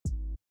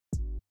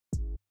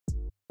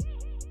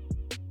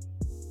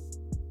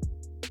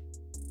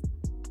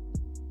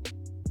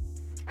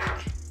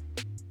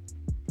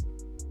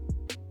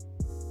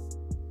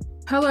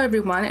Hello,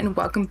 everyone, and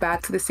welcome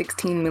back to the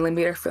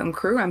 16mm Film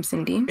Crew. I'm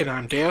Cindy. And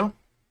I'm Dale.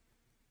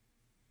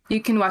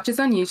 You can watch us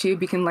on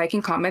YouTube. You can like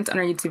and comment on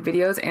our YouTube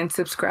videos and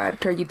subscribe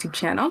to our YouTube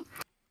channel.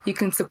 You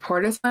can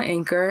support us on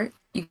Anchor.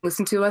 You can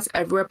listen to us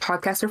everywhere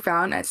podcasts are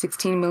found at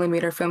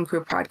 16mm Film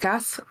Crew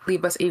Podcasts.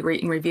 Leave us a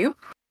rate and review.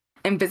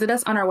 And visit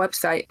us on our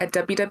website at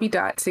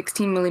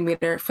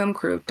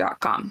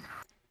www.16mmfilmcrew.com.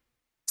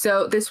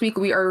 So this week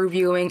we are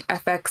reviewing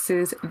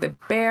FX's The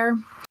Bear.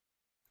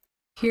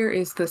 Here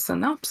is the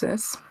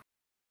synopsis.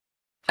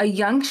 A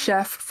young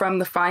chef from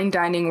the fine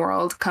dining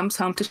world comes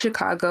home to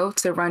Chicago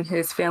to run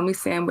his family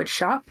sandwich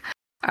shop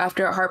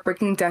after a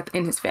heartbreaking death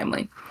in his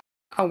family.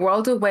 A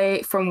world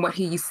away from what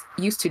he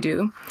used to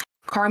do,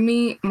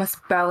 Carmy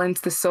must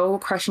balance the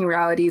soul-crushing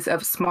realities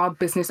of small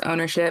business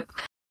ownership,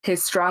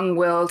 his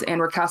strong-willed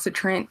and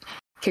recalcitrant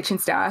kitchen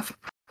staff,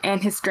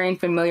 and his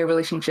strained familiar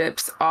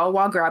relationships, all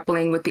while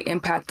grappling with the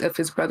impact of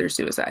his brother's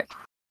suicide.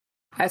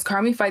 As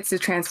Carmy fights to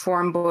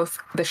transform both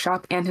the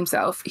shop and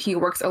himself, he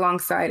works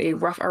alongside a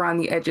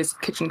rough-around-the-edges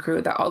kitchen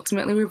crew that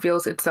ultimately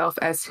reveals itself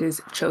as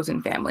his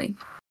chosen family.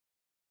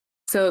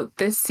 So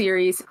this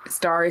series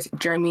stars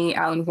Jeremy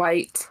Allen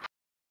White,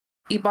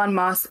 Ebon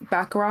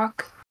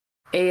Moss-Bachrach,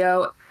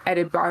 Ayo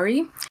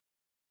Edebiri,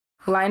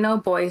 Lionel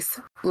Boyce,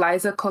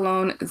 Liza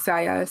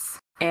Colon-Zayas,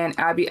 and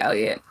Abby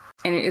Elliott,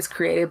 and it is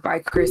created by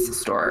Chris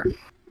Storer.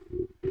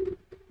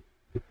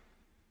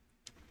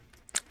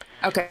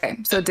 Okay,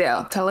 so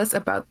Dale, tell us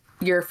about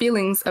your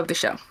feelings of the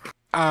show.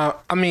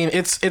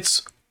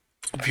 It's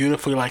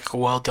beautifully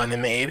well done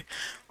and made.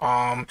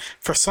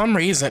 For some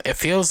reason, it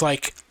feels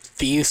like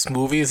these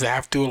movies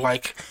have to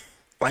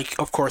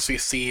of course we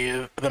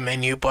see the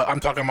menu, but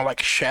I'm talking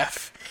about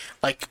chef.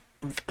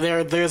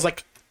 There's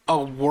a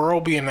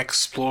world being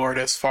explored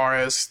as far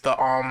as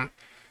the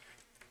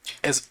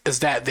is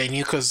that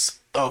venue because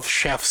of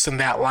chefs and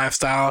that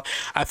lifestyle.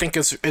 I think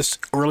it's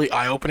really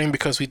eye-opening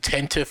because we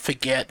tend to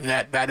forget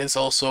that is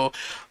also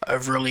a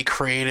really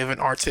creative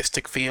and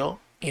artistic feel,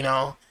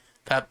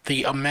 that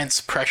the immense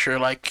pressure,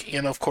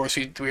 of course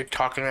we're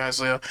talking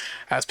as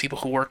people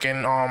who work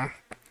in film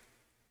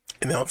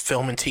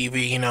and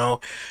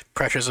TV,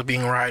 pressures of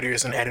being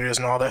writers and editors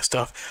and all that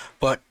stuff,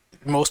 but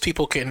most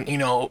people can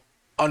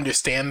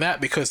understand that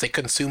because they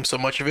consume so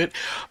much of it,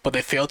 but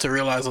they fail to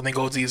realize when they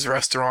go to these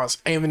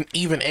restaurants, even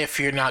if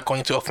you're not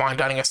going to a fine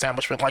dining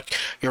establishment like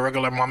your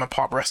regular mom and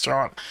pop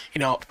restaurant.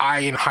 I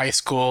in high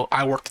school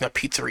I worked in a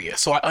pizzeria,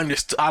 so I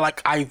understood.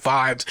 I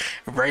vibed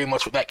very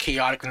much with that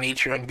chaotic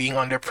nature and being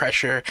under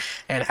pressure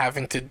and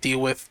having to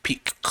deal with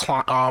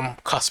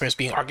customers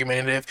being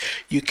argumentative.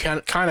 You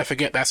can kind of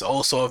forget that's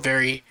also a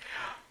very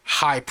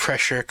high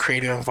pressure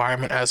creative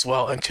environment as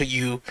well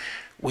until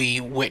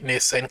we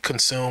witness and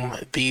consume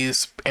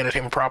these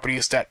entertainment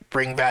properties that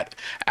bring that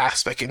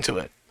aspect into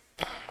it.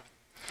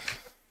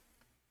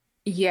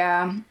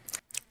 Yeah,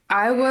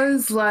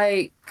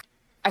 I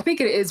think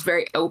it is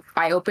very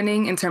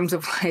eye-opening in terms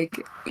of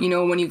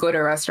when you go to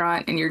a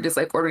restaurant and you're just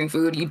ordering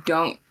food, you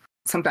don't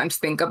sometimes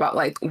think about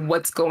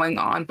what's going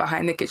on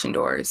behind the kitchen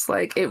doors.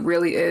 It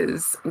really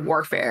is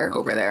warfare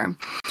over there.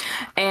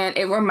 And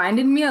it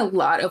reminded me a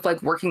lot of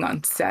working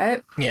on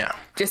set. Yeah.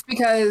 Just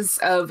because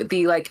of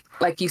the like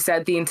you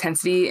said, the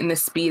intensity and the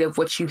speed of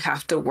which you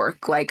have to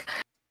work.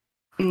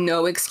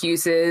 No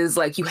excuses.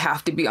 You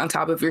have to be on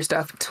top of your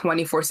stuff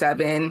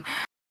 24/7.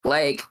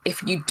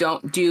 If you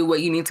don't do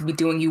what you need to be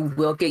doing, you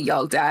will get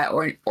yelled at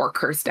or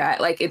cursed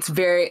at. It's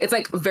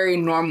very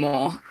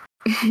normal.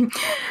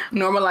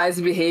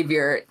 Normalized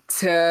behavior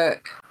to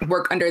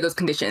work under those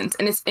conditions.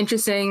 And it's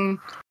interesting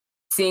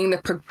seeing the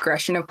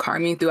progression of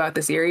Carmy throughout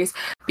the series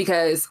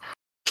because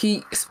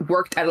he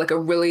worked at a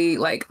really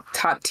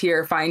top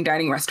tier fine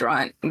dining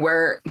restaurant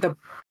where the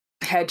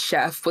head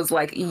chef was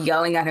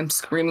yelling at him,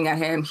 screaming at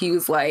him. He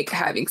was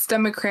having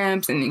stomach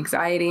cramps and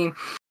anxiety,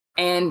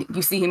 and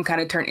you see him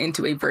kind of turn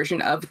into a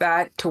version of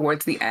that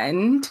towards the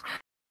end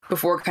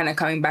before kind of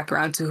coming back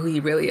around to who he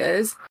really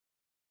is.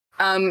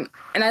 And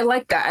I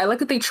like that. I like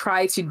that they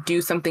try to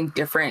do something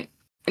different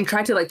and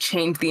try to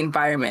change the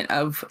environment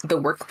of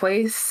the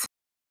workplace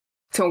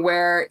to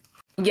where,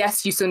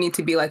 yes, you still need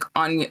to be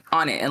on it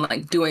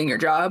and doing your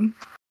job,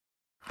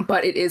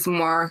 but it is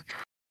more,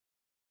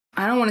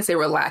 I don't want to say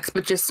relaxed,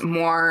 but just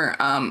more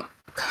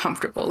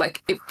comfortable.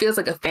 It feels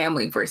like a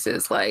family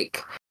versus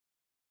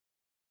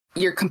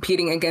you're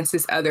competing against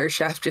this other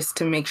chef just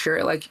to make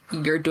sure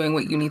you're doing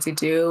what you need to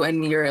do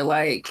and you're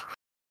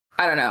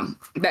I don't know,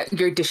 that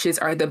your dishes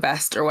are the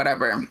best or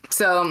whatever.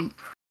 So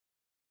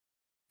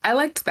I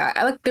liked that.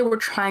 I liked they were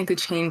trying to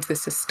change the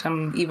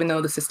system, even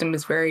though the system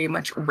is very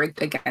much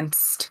rigged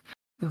against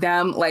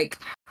them.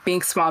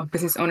 Being small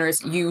business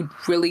owners, you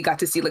really got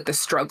to see the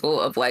struggle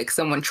of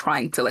someone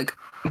trying to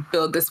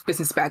build this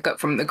business back up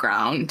from the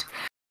ground.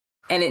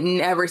 And it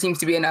never seems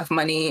to be enough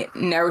money,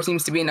 never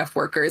seems to be enough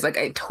workers.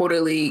 I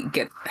totally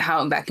get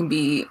how that can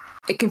be.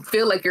 It can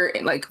feel like you're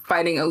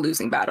fighting a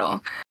losing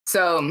battle.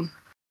 So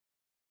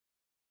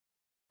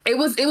it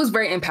was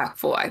very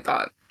impactful, I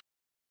thought.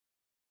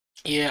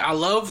 Yeah, I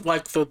love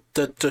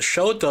the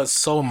show does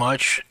so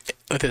much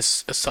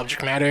this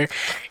subject matter.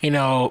 You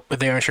know,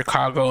 they're in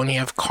Chicago, and you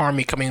have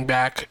Carmy coming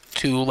back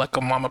to like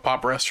a mom and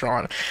pop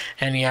restaurant,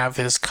 and you have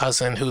his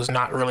cousin who's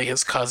not really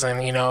his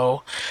cousin, you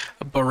know,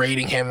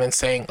 berating him and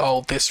saying,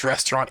 "Oh, this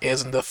restaurant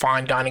isn't the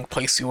fine dining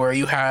place where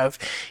you have,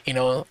 you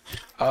know."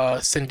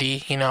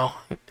 Cindy, you know,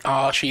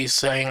 she's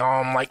saying,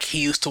 like he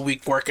used to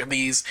work at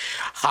these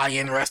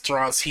high-end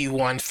restaurants. He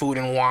won food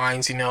and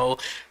wines, you know,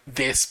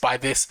 this by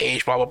this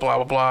age, blah blah blah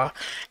blah blah.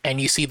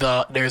 And you see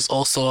there's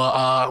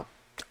also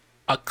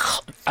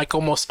like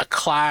almost a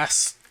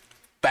class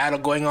battle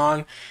going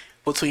on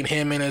between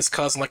him and his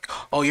cousin. Like,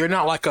 oh, you're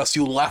not like us.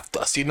 You left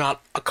us. You're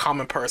not a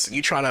common person.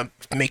 You trying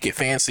to make it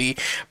fancy,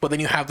 but then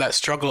you have that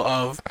struggle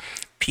of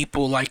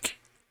people like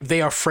they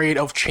are afraid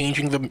of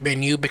changing the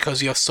menu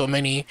because you have so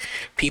many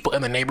people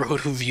in the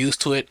neighborhood who've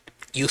used to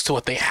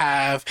what they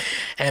have.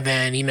 And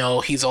then, you know,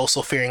 he's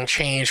also fearing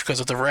change because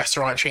if the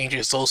restaurant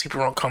changes, those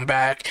people don't come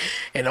back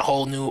and a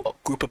whole new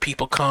group of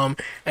people come.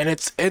 And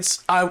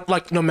it's I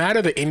like, no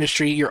matter the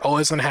industry, you're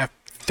always going to have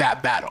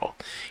that battle,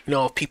 you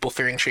know, of people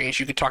fearing change.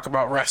 You could talk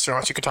about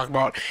restaurants, you could talk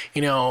about,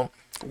 you know,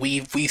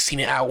 we've seen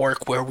it at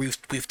work where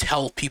we've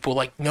told people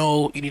like,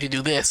 no, you need to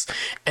do this,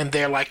 and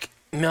they're like,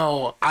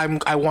 no,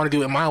 I want to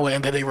do it my way,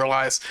 and then they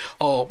realize,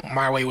 oh,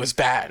 my way was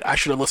bad. I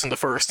should have listened the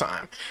first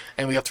time,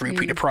 and we have to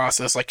repeat the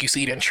process. Like you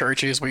see it in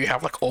churches where you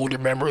have like older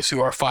members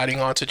who are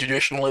fighting on to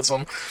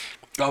traditionalism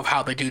of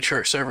how they do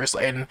church service,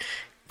 and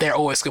they're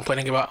always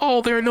complaining about,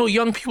 oh, there are no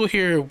young people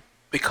here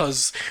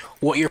because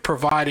what you're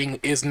providing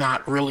is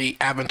not really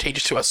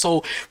advantageous to us.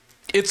 So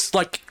it's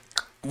like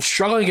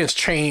struggling against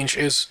change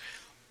is,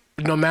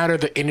 no matter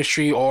the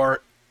industry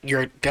or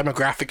your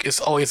demographic, is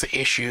always an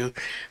issue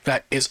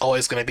that is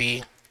always going to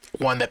be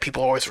one that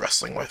people are always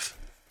wrestling with.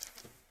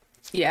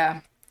 Yeah.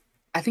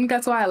 I think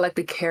that's why I like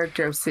the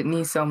character of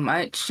Sydney so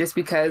much, just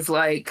because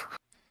like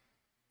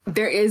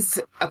there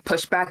is a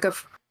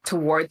pushback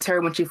towards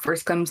her when she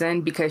first comes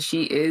in because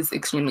she is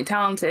extremely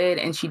talented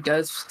and she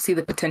does see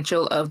the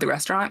potential of the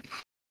restaurant.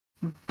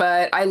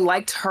 But I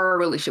liked her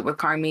relationship with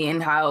Carmy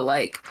and how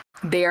like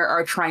they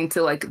are trying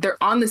to like,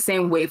 they're on the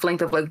same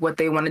wavelength of like what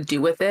they want to do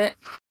with it.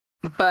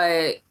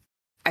 But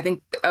I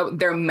think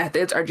their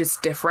methods are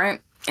just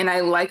different. And I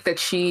like that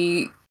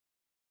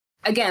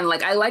again,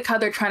 like I like how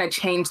they're trying to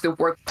change the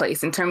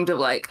workplace in terms of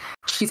like,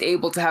 she's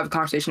able to have a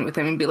conversation with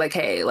him and be like,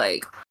 hey,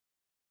 like,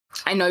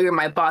 I know you're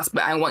my boss,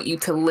 but I want you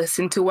to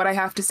listen to what I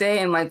have to say.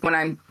 And like, when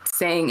I'm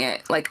saying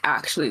it, like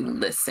actually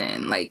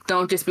listen, like,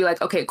 don't just be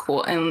like, okay,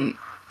 cool, and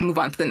move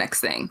on to the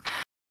next thing.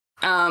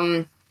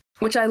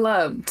 Which I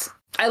loved.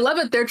 I love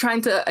it. They're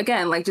trying to,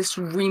 again, like just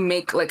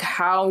remake like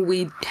how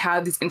we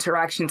have these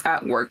interactions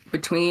at work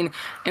between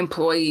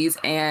employees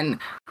and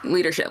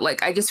leadership.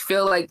 Like, I just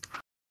feel like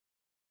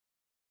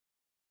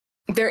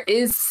there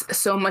is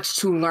so much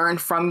to learn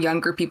from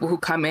younger people who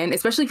come in,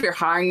 especially if you're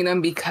hiring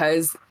them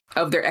because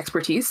of their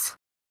expertise.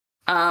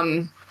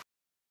 And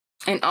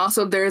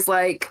also there's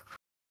like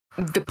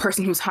the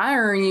person who's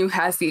hiring you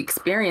has the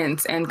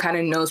experience and kind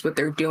of knows what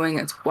they're doing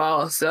as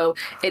well. So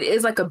it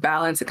is like a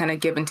balance, a kind of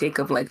give and take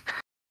of like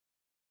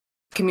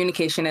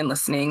communication and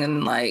listening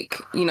and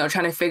like, you know,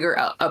 trying to figure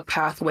out a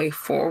pathway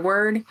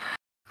forward,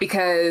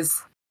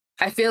 because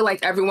I feel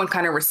like everyone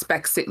kind of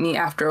respects Sydney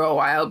after a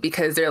while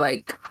because they're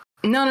like,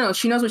 no,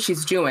 she knows what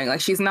she's doing.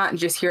 Like, she's not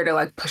just here to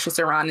like push us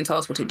around and tell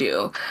us what to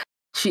do.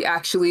 She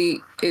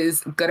actually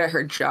is good at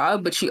her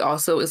job, but she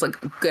also is like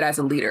good as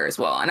a leader as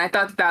well. And I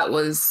thought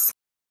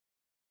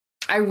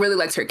I really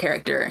liked her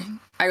character.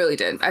 I really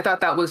did. I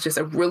thought that was just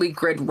a really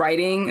good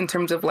writing in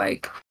terms of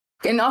like,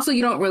 and also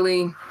you don't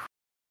really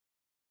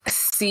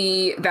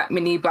see that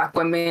many Black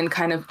women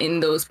kind of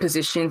in those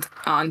positions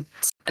not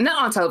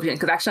on television,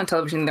 because actually on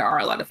television there are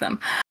a lot of them,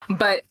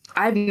 but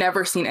I've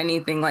never seen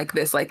anything like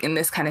this, like in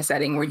this kind of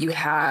setting where you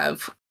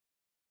have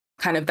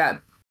kind of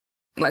that,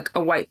 like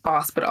a white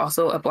boss, but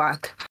also a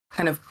Black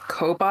kind of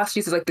co-boss.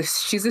 She's like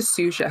this, she's a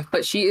sous chef,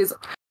 but she is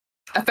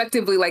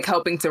effectively like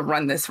helping to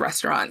run this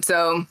restaurant.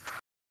 So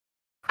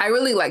I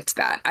really liked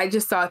that. I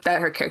just thought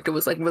that her character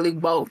was like really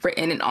well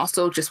written and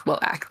also just well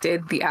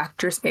acted. The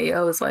actress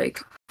AO is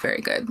like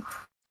very good.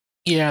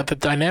 Yeah, the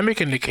dynamic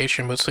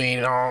indication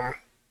between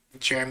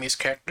Jeremy's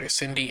character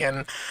Cindy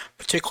and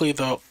particularly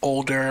the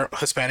older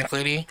Hispanic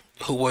lady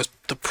who was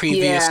the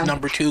previous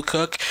number 2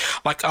 cook.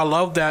 Like, I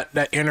love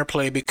that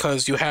interplay,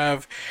 because you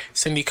have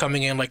Cindy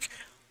coming in like,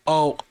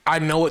 oh, I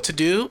know what to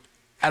do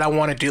and I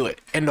want to do it,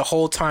 and the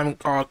whole time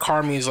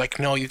Carmy is like,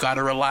 no, you got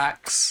to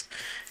relax.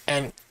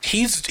 And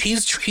he's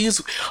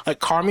like,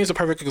 Carmy is a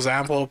perfect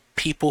example of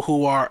people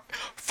who are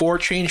for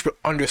change but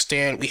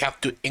understand we have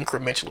to do it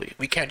incrementally.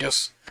 We can't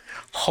just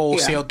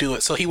wholesale do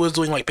it. So he was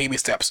doing like baby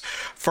steps.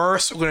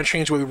 First, we're going to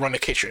change the way we run the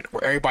kitchen,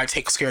 where everybody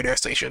takes care of their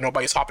station,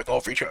 nobody's hopping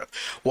over each other.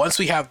 Once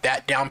we have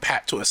that down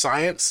pat to a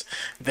science,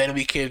 then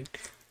we could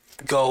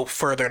go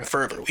further and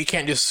further. We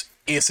can't just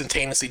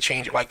instantaneously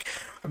change it. Like,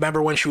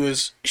 remember when she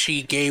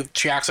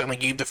accidentally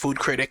gave the food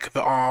critic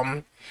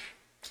the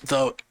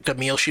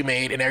meal she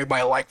made and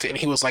everybody liked it, and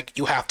he was like,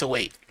 you have to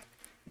wait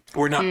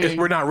We're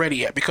not ready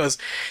yet because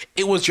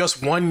it was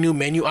just one new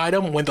menu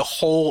item when the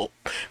whole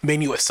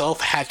menu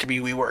itself had to be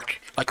reworked.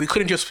 Like they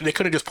couldn't just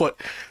put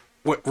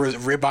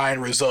ribeye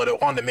and risotto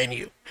on the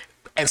menu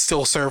and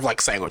still serve like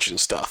sandwiches and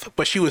stuff.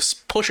 But she was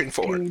pushing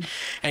for it,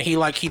 and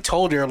he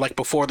told her like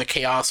before the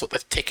chaos with the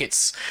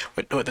tickets,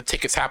 with the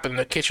tickets happened in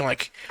the kitchen.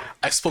 Like,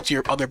 I spoke to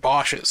your other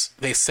bosses.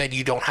 They said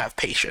you don't have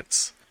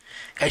patience.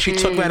 And she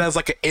took that as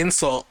like an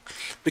insult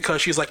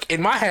because she's like,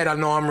 in my head, I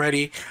know I'm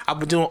ready. I've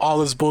been doing all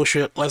this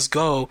bullshit. Let's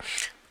go.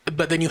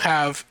 But then you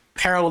have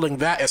paralleling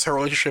that as her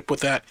relationship with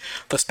the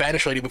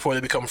Spanish lady before they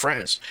become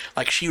friends.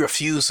 Like, she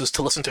refuses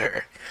to listen to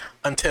her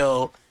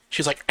until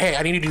she's like, hey,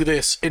 I need to do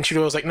this. And she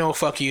was like, no,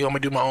 fuck you. I'm gonna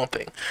do my own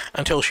thing.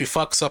 Until she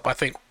fucks up, I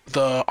think,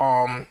 the,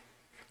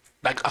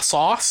 like a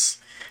sauce.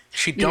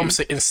 She dumps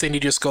it, and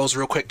Cindy just goes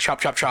real quick, chop,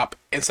 chop, chop,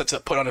 and sets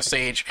it, put it on the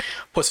stage,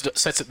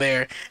 sets it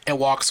there, and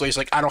walks away. She's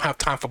like, I don't have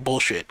time for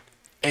bullshit.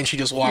 And she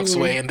just walks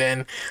away, and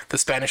then the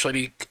Spanish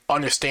lady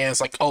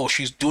understands, like, oh,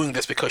 she's doing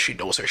this because she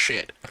knows her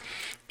shit.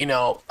 You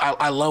know,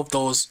 I love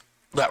those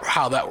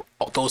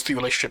three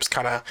relationships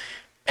kind of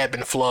ebb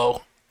and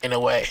flow in a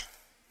way.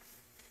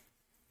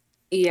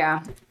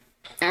 Yeah.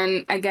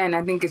 And again,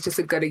 I think it's just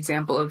a good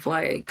example of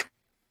like,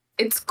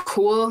 it's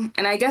cool.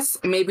 And I guess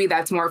maybe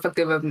that's more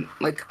reflective of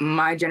like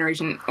my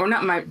generation, or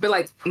not my, but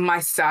like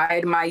my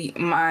side,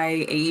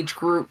 my age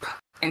group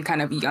and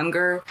kind of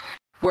younger,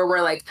 where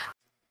we're like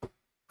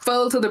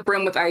full to the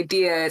brim with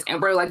ideas and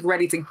we're like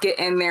ready to get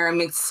in there and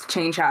make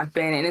change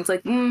happen. And it's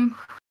like,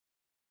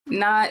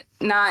 not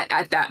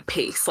at that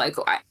pace. Like,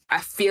 I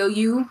feel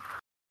you,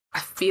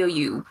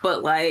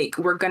 but like,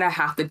 we're gonna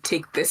have to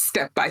take this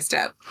step by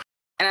step.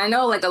 And I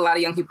know like a lot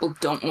of young people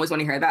don't always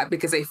want to hear that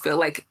because they feel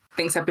like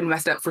things have been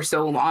messed up for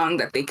so long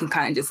that they can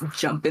kind of just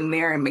jump in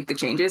there and make the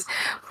changes.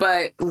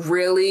 But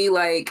really,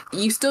 like,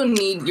 you still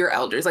need your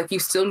elders. Like, you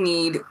still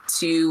need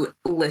to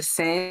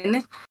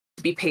listen,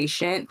 to be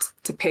patient,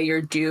 to pay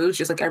your dues,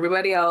 just like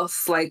everybody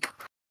else. Like,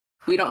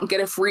 we don't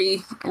get a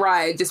free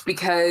ride just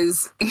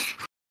because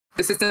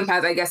the system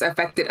has, I guess,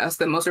 affected us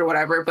the most or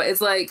whatever. But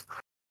it's like,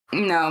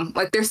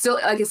 like, there's still,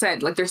 like I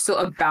said, like, there's still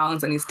a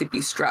balance that needs to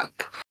be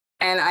struck.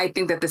 And I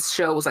think that this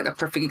show was like a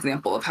perfect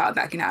example of how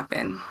that can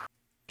happen.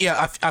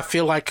 Yeah, I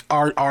feel like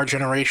our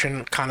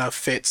generation kind of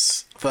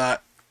fits the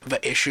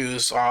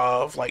issues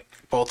of like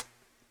both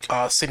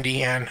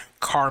Cindy and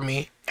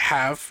Carmy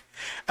have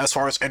as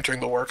far as entering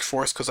the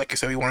workforce, because like you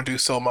said, we want to do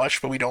so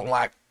much, but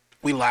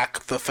we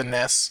lack the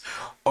finesse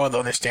or the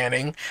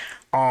understanding.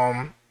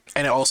 And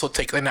it also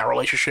takes in that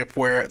relationship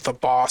where the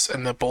boss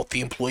and both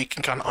the employee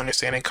can kind of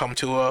understand and come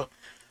to a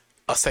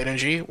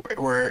synergy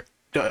where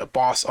the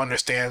boss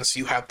understands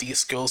you have these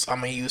skills,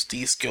 I'm gonna use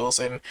these skills,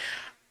 and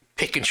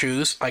pick and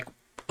choose. Like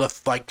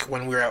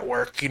when we're at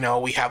work,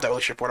 we have that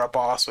relationship with our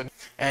boss, and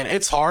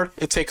it's hard.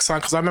 It takes time,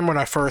 because I remember when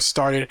I first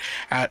started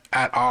at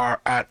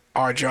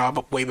our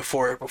job way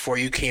before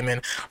you came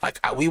in, like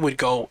we would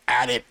go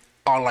at it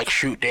on like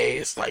shoot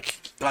days, like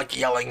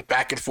yelling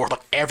back and forth,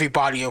 like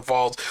everybody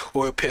involved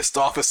were pissed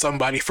off at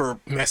somebody for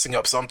messing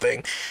up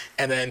something,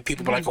 and then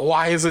people were like,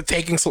 why is it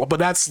taking so long? But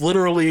that's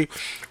literally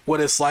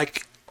what it's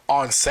like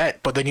on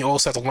set. But then you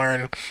also have to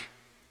learn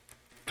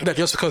that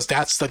just because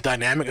that's the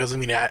dynamic doesn't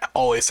mean that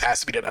always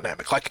has to be the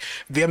dynamic. Like,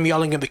 them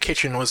yelling in the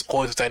kitchen was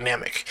always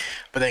dynamic,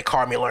 but then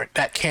Carmy learned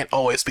that can't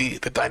always be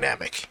the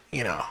dynamic,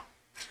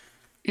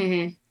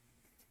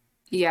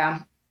 Yeah.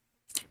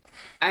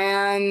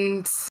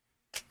 And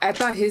I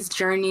thought his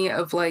journey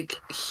of like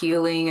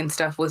healing and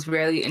stuff was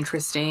really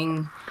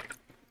interesting,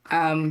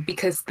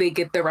 because they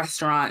get the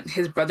restaurant,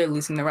 his brother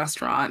losing the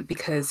restaurant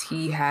because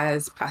he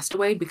has passed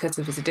away because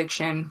of his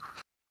addiction.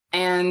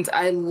 And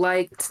I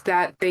liked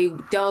that they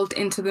delved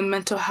into the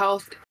mental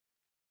health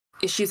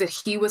issues that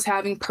he was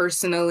having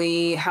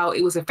personally, how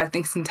it was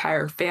affecting his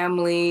entire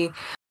family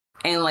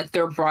and like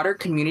their broader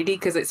community,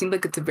 because it seemed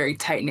like it's a very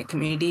tight-knit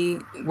community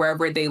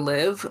wherever they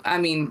live. I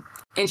mean,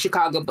 in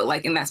Chicago, but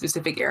like in that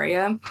specific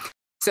area.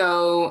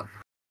 So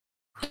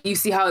you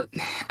see how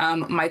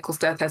Michael's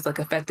death has like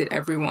affected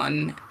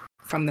everyone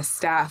from the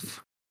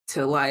staff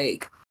to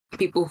like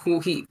people who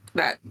he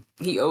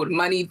owed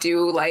money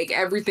to. Like,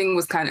 everything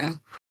was kind of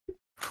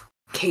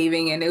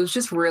caving, and it was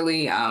just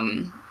really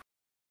it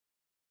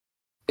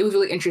was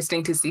really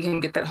interesting to see him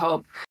get that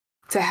help,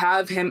 to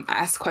have him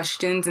ask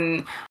questions.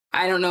 And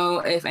I don't know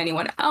if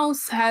anyone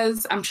else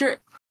has,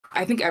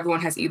 I think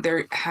everyone has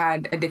either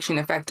had addiction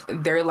affect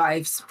their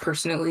lives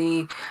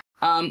personally,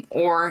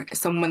 or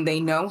someone they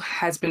know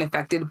has been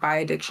affected by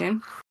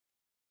addiction.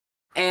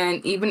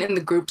 And even in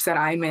the groups that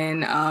I'm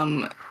in,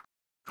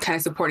 kind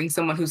of supporting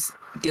someone who's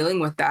dealing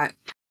with that,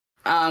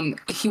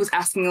 he was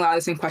asking a lot of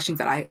the same questions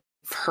that I've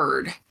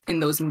heard in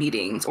those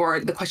meetings, or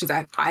the questions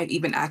that I've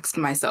even asked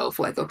myself,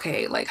 like,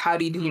 okay, like, how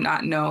do you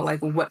not know,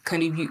 like, what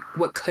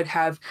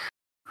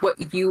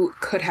you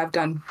could have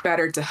done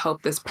better to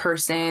help this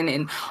person,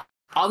 and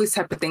all these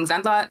type of things. I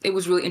thought it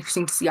was really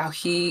interesting to see how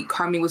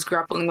Carmy was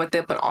grappling with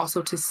it, but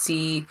also to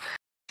see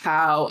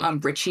how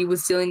Richie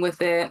was dealing with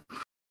it,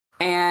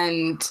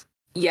 and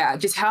yeah,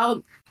 just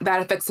how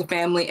that affects the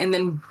family. And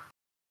then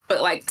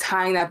but like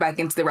tying that back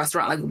into the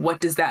restaurant, like what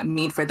does that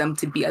mean for them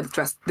to be at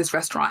this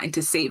restaurant and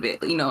to save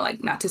it, you know,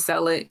 like not to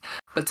sell it,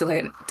 but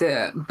to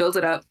build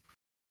it up,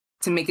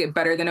 to make it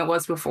better than it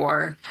was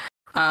before.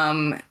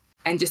 And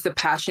just the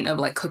passion of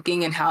like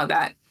cooking and how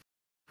that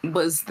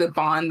was the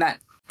bond that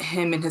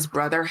him and his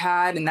brother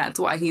had, and that's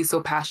why he's so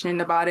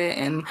passionate about it.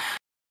 And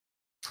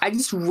I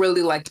just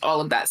really liked all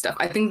of that stuff.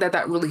 I think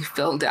that really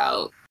filled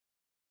out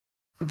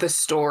the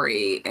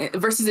story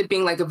versus it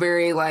being like a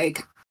very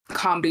like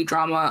comedy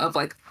drama of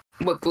like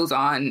what goes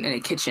on in a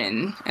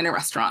kitchen in a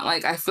restaurant.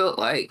 Like I felt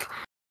like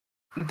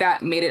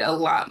that made it a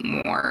lot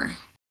more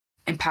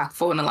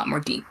impactful and a lot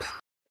more deep.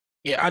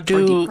 Yeah, I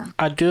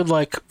do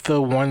like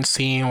the one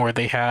scene where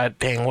they had,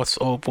 dang, what's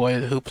the old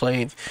boy who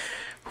played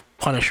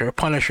Punisher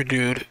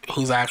dude,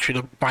 who's actually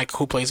the Mike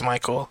who plays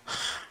Michael.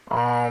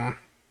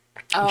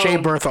 Jay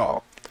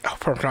Berthold. I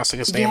hope I'm pronouncing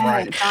his name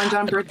right.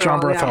 John Berthold. John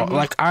Berthold. Yeah.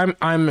 Like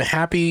I'm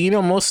happy. You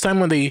know, most of the time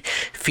when they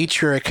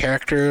feature a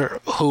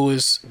character who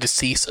is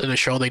deceased in the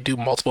show, they do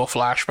multiple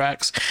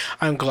flashbacks.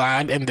 I'm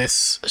glad in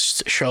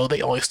this show they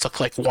only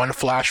took like one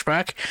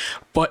flashback,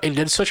 but it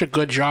did such a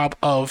good job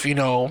of, you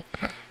know,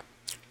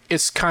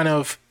 it's kind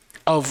of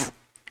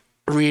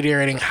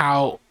reiterating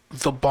how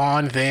the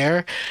bond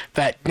there,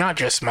 that not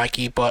just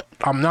Mikey, but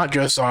not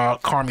just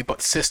Carmy,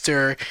 but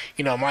sister,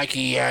 you know,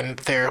 Mikey and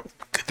their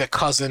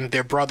cousin,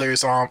 their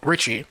brothers,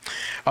 Richie,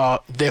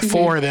 the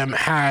four of them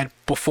had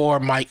before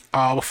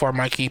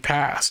Mikey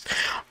passed,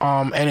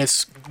 and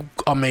it's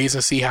amazing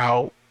to see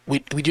how we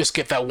just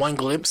get that one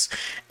glimpse,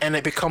 and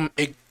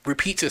it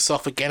repeats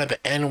itself again at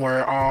the end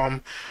where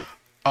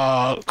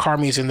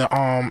Carmy's in the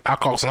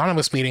Alcoholics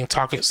Anonymous meeting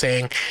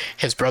saying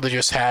his brother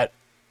just had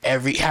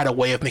a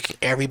way of making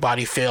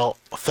everybody felt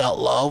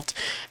loved,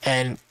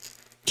 and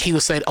he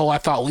was saying, "Oh, I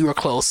thought we were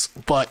close,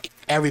 but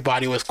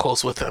everybody was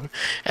close with him."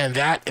 And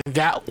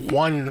that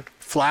one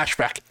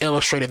flashback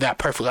illustrated that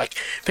perfectly. Like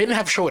they didn't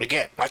have to show it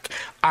again. Like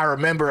I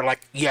remember,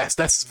 like yes,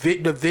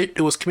 it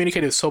was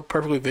communicated so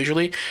perfectly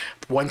visually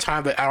one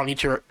time that I don't need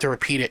to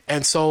repeat it.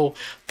 And so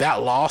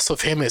that loss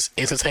of him is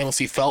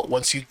instantaneously felt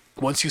once you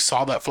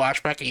saw that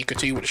flashback and you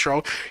continue with the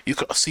show. You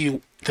could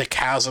see the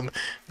chasm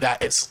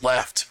that it's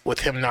left with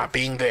him not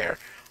being there.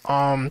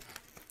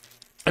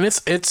 And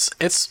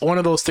it's one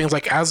of those things,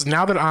 like, as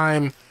now that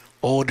I'm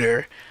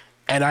older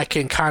and I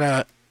can kind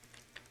of,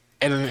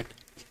 and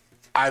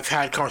I've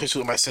had conversations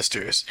with my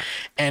sisters,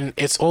 and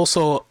it's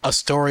also a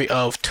story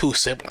of two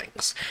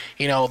siblings.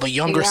 You know, the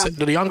younger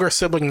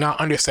sibling not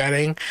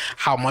understanding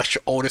how much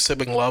the older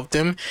sibling loved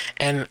him,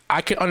 and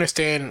I can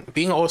understand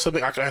being an older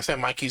sibling. I can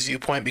understand Mikey's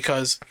viewpoint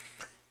because,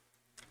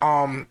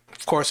 of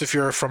course, if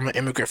you're from an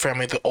immigrant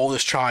family, the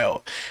oldest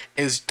child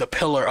is the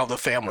pillar of the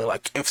family.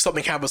 Like, if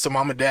something happens to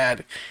mom and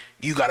dad,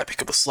 you got to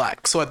pick up the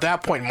slack. So at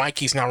that point,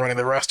 Mikey's now running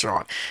the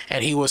restaurant,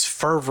 and he was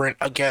fervent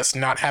against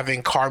not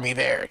having Carmy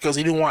there because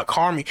he didn't want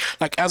Carmy.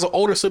 Like, as an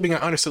older sibling, I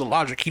understood the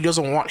logic. He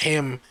doesn't want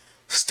him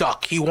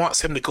stuck. He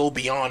wants him to go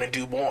beyond and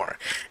do more.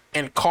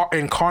 And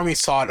Carmy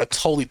saw it a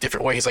totally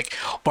different way. He's like,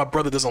 my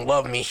brother doesn't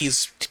love me.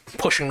 He's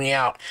pushing me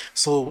out.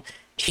 So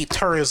he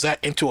turns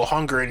that into a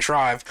hunger and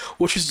drive,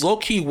 which is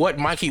low-key what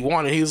Mikey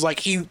wanted. He was like,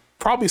 he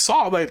probably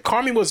saw that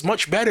Carmy was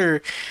much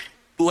better.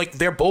 Like,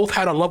 they both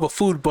had a love of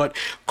food, but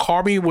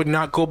Carmy would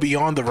not go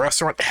beyond the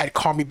restaurant had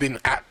Carmy been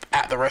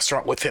at the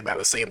restaurant with him at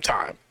the same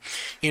time.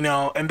 You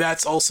know, and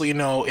that's also, you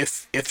know,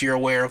 if you're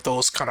aware of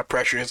those kind of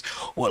pressures,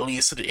 what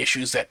leads to the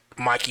issues that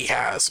Mikey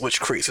has, which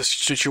creates a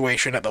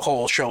situation that the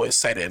whole show is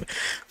set in.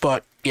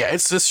 But yeah,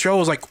 this show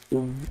is like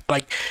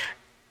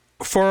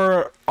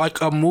for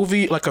like a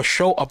movie, like a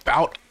show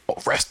about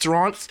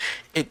restaurants,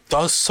 it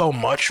does so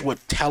much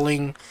with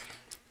telling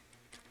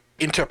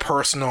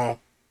interpersonal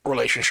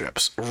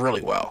relationships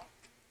really well.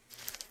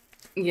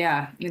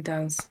 Yeah, it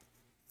does.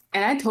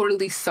 And I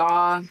totally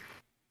saw,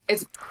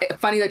 it's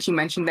funny that you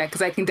mentioned that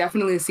because I can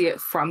definitely see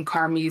it from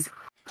Carmy's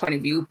point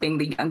of view, being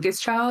the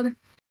youngest child.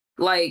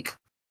 Like,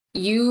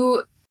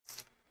 even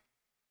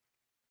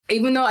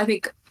though I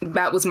think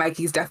that was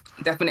Mikey's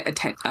definite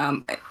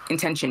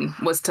intention,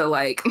 was to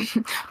like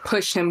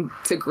push him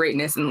to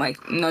greatness and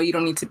like, no, you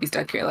don't need to be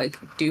stuck here, like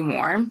do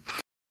more.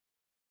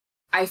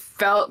 I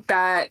felt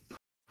that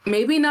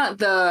maybe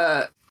not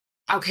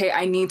okay,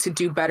 I need to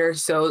do better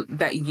so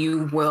that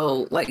you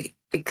will like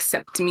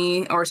accept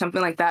me or something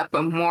like that,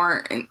 but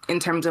more in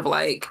terms of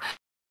like,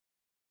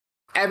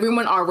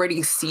 everyone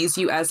already sees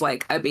you as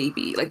like a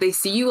baby. Like they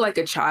see you like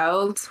a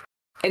child.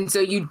 And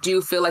so you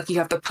do feel like you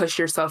have to push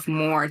yourself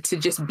more to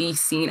just be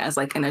seen as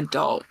like an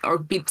adult or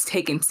be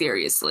taken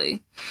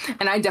seriously.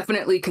 And I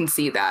definitely can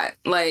see that.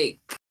 Like,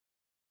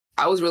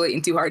 I was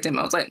relating too hard to him.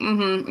 I was like,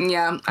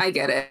 yeah, I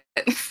get it.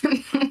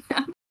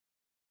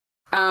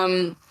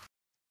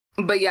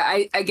 But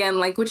yeah, again,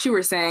 like what you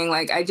were saying,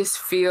 like, I just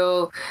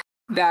feel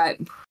that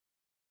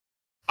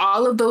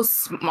all of those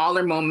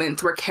smaller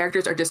moments where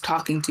characters are just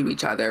talking to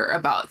each other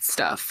about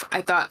stuff,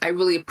 I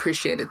really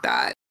appreciated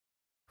that.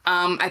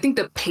 I think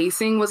the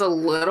pacing was a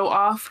little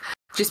off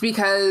just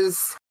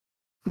because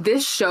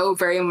this show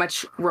very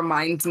much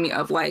reminds me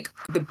of like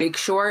The Big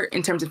Short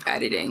in terms of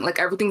editing. Like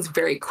everything's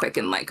very quick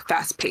and like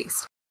fast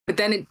paced, but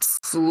then it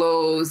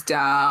slows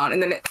down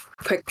and then it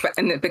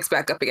picks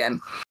back up again.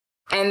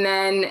 And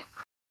then,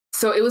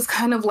 so it was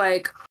kind of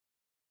like,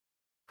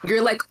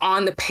 you're like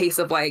on the pace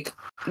of like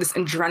this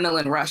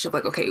adrenaline rush of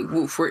like, okay,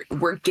 woof,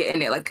 we're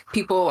getting it. Like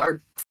people are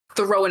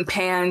throwing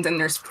pans and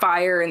there's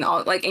fire and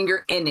all, like, and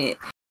you're in it.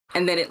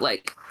 And then it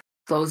like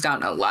slows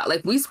down a lot.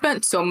 Like we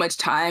spent so much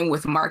time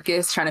with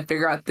Marcus trying to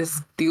figure out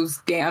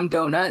these damn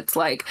donuts.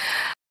 Like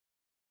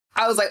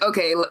I was like,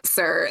 okay,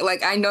 sir,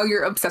 like I know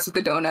you're obsessed with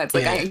the donuts.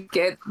 Like I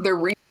get the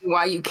reason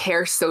why you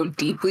care so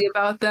deeply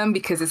about them,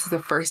 because this is the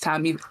first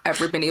time you've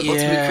ever been able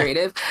to be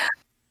creative.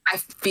 I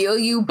feel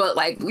you, but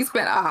like we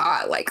spent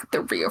like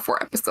 3 or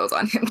 4 episodes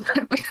on him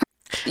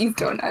these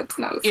donuts.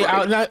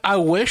 I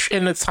wish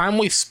in the time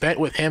we spent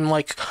with him,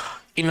 like,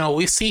 you know,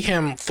 we see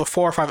him for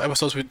 4 or 5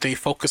 episodes where they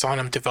focus on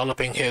him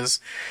developing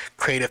his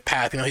creative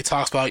path. You know, he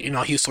talks about, you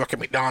know, he used to work at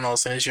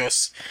McDonald's and is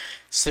just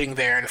sitting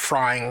there and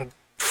frying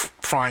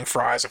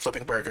fries or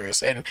flipping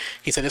burgers. And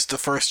he said it's the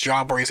first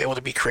job where he's able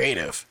to be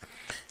creative.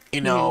 You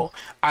know,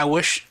 I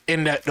wish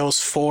in those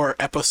 4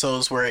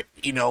 episodes where,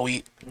 you know,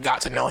 we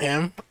got to know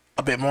him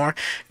a bit more,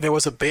 there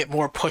was a bit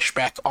more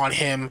pushback on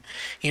him.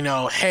 You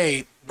know,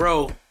 hey,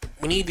 bro,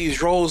 we need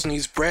these rolls and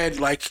these bread.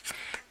 Like,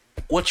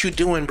 what you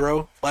doing,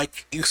 bro?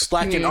 Like, you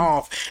slacking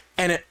off.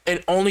 And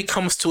it only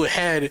comes to a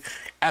head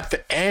at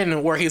the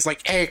end where he's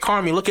like, hey,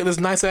 Carmy, look at this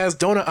nice ass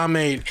donut I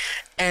made.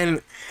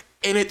 And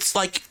it's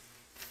like,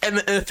 and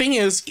the thing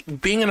is,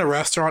 being in a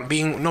restaurant,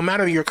 being, no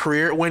matter your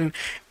career, when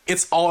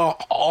it's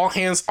all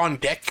hands on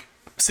deck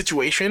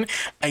situation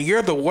and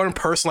you're the one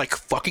person like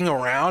fucking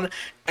around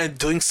and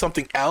doing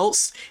something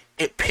else,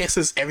 it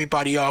pisses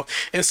everybody off.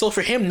 And so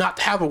for him not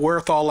to have a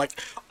wherewithal, like,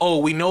 oh,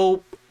 we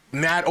know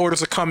mad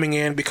orders are coming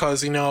in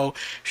because, you know,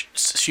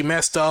 she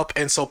messed up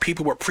and so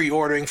people were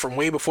pre-ordering from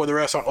way before the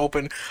restaurant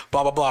opened,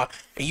 blah blah blah,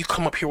 and you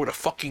come up here with a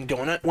fucking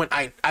donut when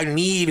I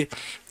need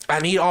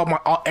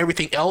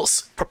everything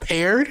else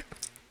prepared.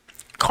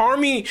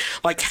 Carmy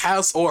like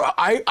has, or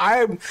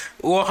I'm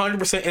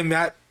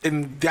 100%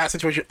 in that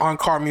situation on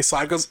Carmy's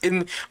side, because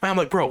I'm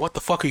like, bro, what the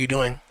fuck are you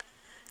doing?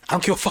 I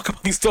don't give a fuck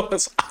about these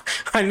donuts.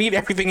 I need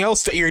everything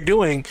else that you're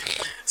doing.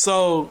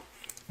 So,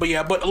 but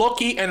yeah, but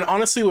Loki, and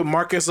honestly with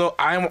Marcus though,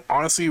 I'm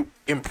honestly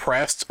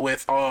impressed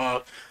with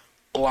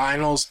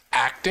Lionel's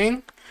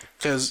acting,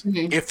 because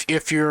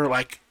if you're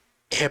like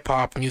hip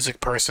hop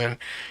music person,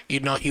 you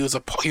know he was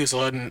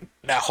in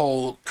that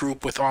whole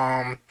group with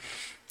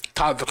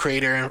Todd the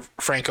Creator and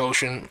Frank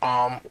Ocean.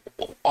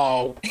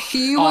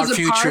 He was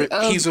a part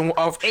of he's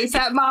of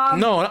ASAP Mob.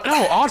 No,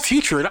 Odd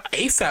Future, not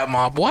ASAP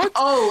Mob. What?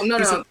 Oh no,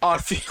 he's no.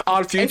 Odd Future.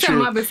 ASAP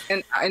Mob is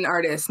an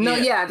artist. No,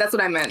 yeah, that's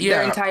what I meant.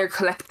 Their entire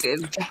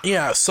collective.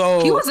 Yeah,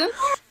 so he wasn't.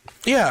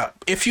 Yeah,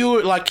 if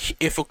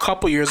a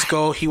couple years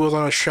ago he was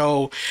on a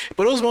show,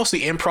 but it was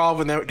mostly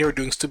improv and they were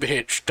doing stupid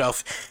hit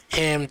stuff.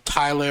 Him,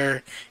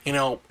 Tyler, you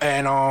know,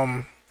 and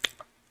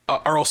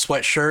Earl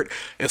Sweatshirt.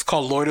 It's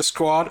called Loiter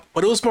Squad,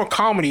 but it was more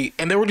comedy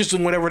and they were just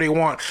doing whatever they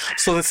want.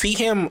 So to see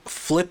him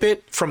flip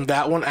it from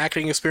that one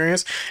acting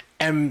experience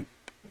and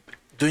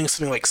doing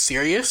something like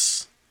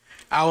serious,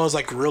 I was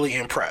like really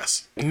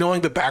impressed,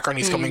 knowing the background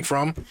he's coming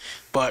from.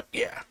 But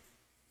yeah.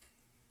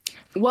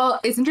 Well,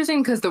 it's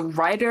interesting because the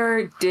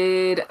writer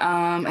did,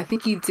 I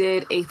think he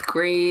did 8th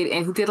Grade,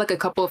 and he did like a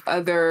couple of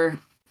other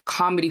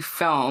comedy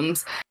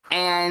films.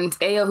 And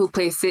Ayo, who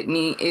plays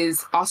Sydney,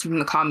 is also from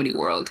the comedy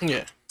world.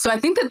 Yeah. So I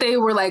think that they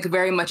were like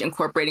very much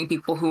incorporating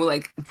people who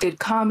like did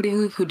comedy,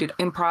 who did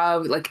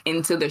improv, like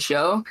into the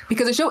show,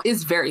 because the show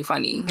is very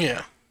funny.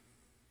 Yeah.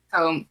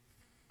 So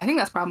I think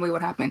that's probably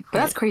what happened. But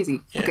that's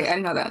crazy. Yeah. Okay, I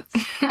didn't know that.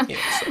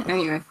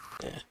 Anyway.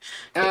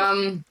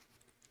 Yeah.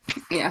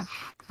 Yeah.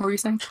 What were you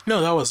saying?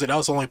 No, that was it. That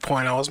was the only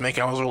point I was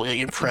making. I was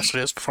really impressed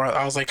with this before.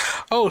 I was like,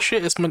 oh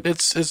shit,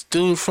 it's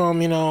dude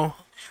from, you know,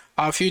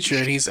 Our Future,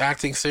 and he's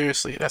acting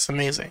seriously. That's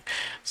amazing.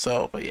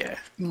 So, but yeah.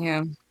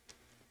 Yeah.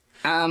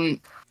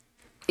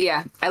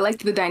 Yeah, I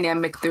liked the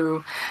dynamic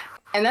through,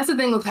 and that's the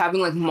thing with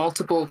having like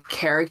multiple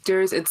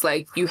characters. It's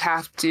like you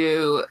have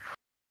to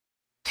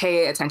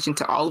pay attention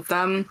to all of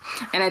them,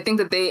 and I think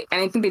they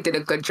did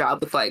a good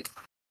job with like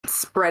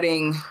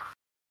spreading,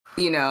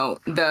 you know,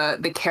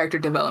 the character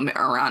development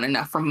around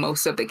enough for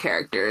most of the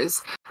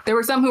characters. There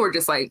were some who were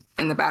just like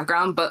in the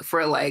background, but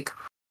for like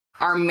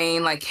our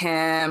main, like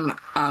him,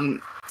 I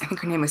think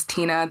her name was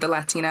Tina, the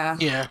Latina.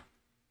 Yeah.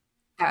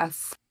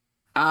 Yes.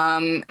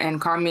 And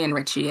Carmy and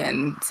Richie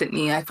and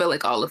Sydney, I feel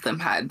like all of them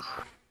had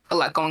a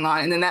lot going on.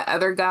 And then that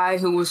other guy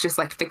who was just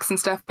like fixing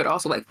stuff, but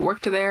also like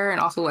worked there and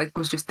also like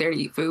was just there to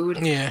eat food.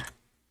 Yeah.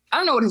 I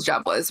don't know what his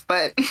job was,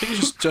 but he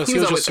was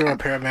just a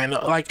repairman.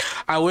 Like,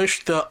 I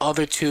wish the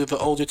older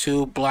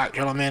two black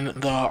gentlemen,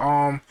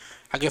 I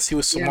guess he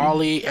was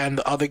Somali, and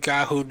the other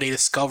guy who they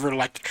discovered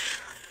like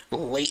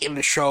late in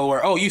the show,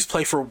 where you used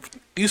to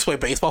play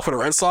baseball for the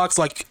Red Sox,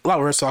 like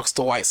not Red Sox,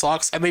 the White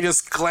Sox, and they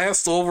just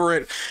glanced over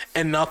it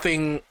and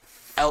nothing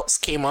else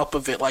came up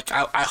of it. Like,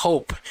 I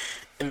hope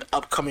in the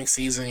upcoming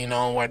season, you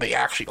know, where they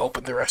actually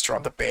open the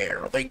restaurant, the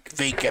Bear, they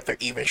get their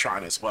even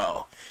shine as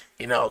well,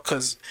 you know,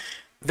 because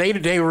they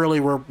really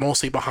were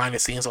mostly behind the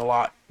scenes a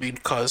lot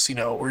because you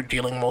know we're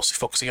dealing mostly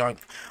focusing on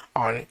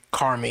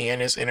Carmi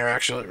and his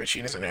interaction with Richie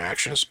and his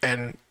interactions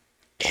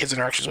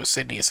with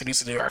Sydney and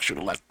Sydney's interaction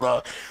with like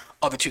the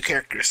other two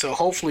characters. So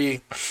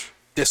hopefully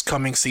this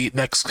coming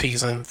next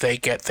season they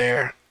get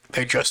their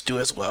just due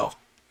as well.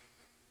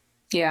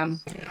 Yeah.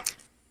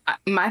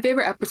 My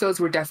favorite episodes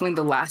were definitely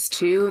the last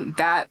two.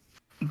 That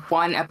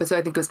one episode,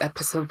 I think it was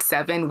episode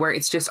 7, where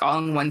it's just all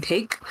in one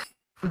take.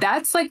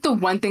 That's like the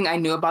one thing I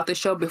knew about the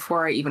show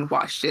before I even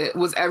watched it,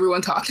 was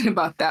everyone talking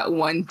about that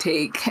one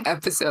take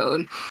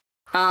episode,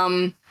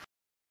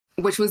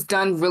 which was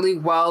done really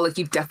well. Like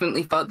you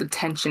definitely felt the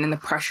tension and the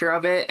pressure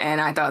of it.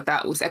 And I thought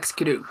that was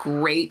executed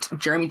great.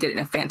 Jeremy did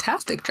a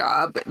fantastic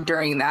job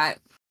during that.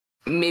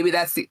 Maybe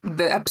that's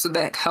the episode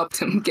that helped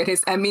him get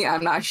his Emmy.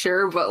 I'm not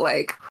sure, but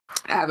like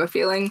I have a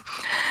feeling.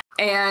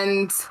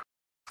 And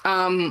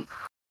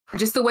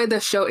just the way the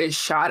show is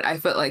shot, I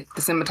felt like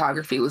the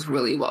cinematography was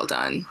really well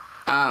done.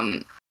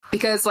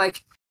 Because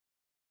like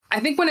I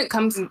think when it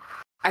comes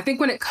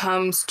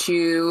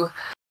to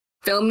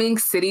filming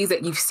cities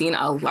that you've seen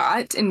a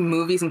lot in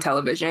movies and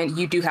television,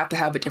 you do have to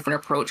have a different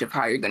approach of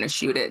how you're going to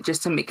shoot it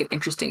just to make it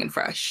interesting and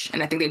fresh.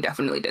 And I think they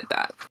definitely did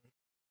that.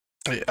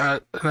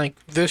 Like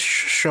this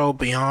show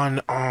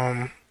beyond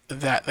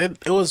that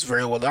it was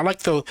very well. I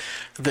like the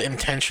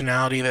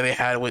intentionality that they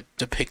had with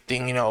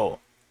depicting, you know,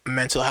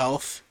 mental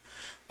health.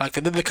 Like they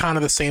did the kind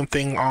of the same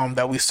thing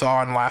that we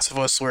saw in Last of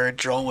Us, where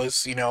Joel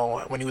was, you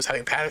know, when he was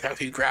having panic attacks,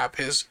 he'd grab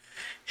his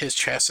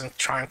chest and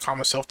try and calm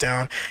himself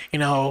down. You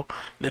know,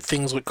 the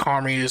things with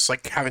Carmi is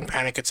like having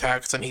panic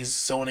attacks and he's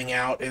zoning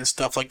out and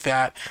stuff like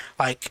that.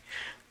 Like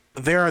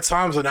there are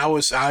times when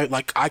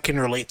I can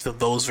relate to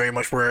those very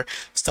much, where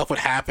stuff would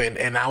happen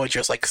and I would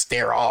just like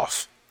stare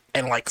off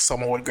and like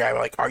someone would grab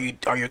me like, are you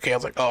okay? I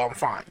was like, oh, I'm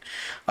fine.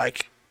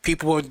 Like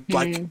people would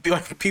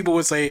people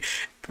would say,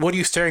 what are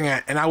you staring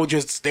at? And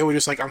they were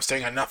just like, I'm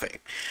staring at nothing.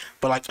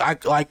 But like I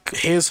like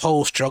his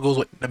whole struggles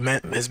with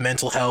his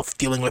mental health,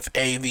 dealing with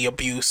the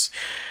abuse,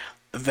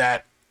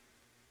 that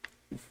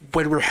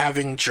when we're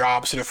having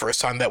jobs for the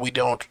first time that we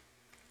don't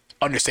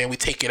understand, we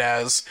take it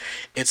as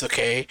it's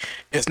okay.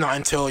 It's not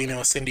until, you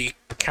know, Cindy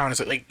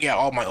counters it like, yeah,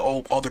 all my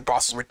other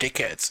bosses were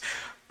dickheads.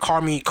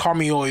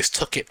 Carmi always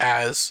took it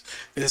as,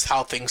 this is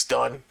how things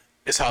done,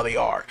 is how they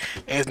are.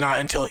 And it's not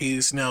until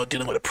he's, you know,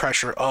 dealing with the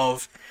pressure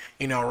of,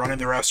 you know, running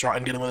the restaurant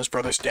and dealing with his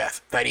brother's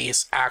death that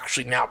he's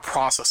actually now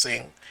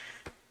processing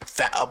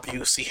that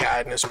abuse he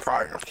had in his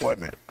prior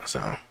employment.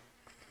 So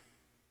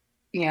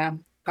Yeah,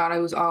 thought it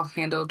was all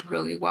handled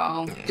really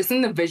well. Just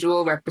in the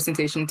visual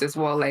representations as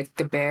well, like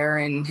the bear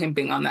and him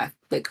being on that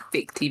like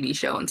fake TV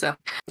show and stuff.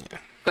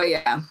 But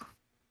yeah,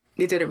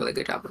 they did a really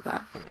good job with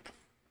that.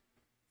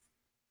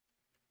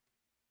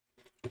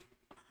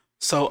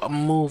 So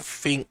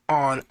moving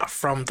on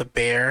from the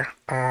bear,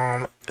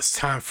 it's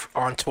time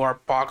on to our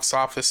box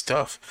office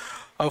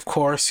stuff. Of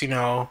course, you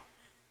know,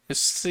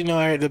 it's, you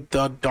know, the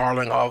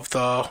darling of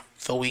the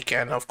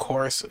weekend, of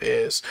course,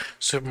 is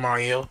Super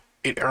Mario.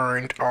 It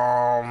earned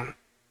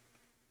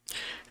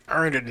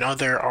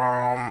another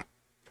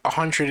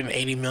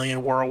 180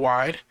 million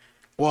worldwide.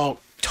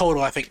 Well,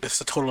 total, I think this is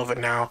the total of it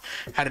now.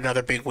 Had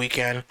another big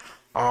weekend.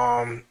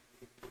 So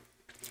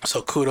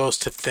kudos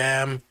to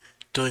them,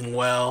 doing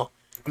well.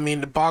 I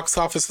mean, the box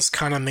office has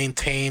kind of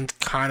maintained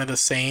kind of the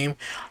same.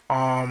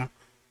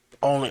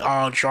 Only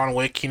John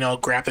Wick, you know,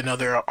 grabbed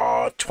another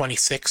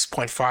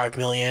 26.5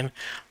 million,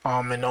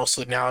 and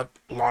also now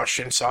launched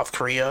in South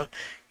Korea,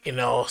 you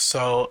know.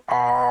 So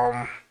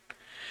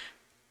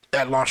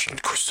that launched in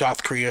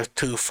South Korea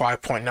to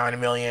 5.9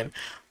 million.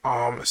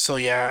 So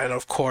yeah, and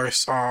of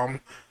course,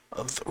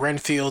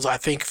 Renfield, I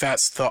think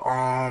that's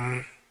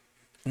the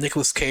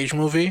Nicolas Cage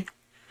movie.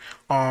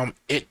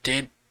 It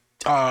did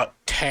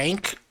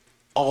tank,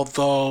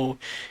 although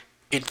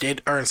it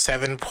did earn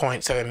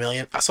 7.7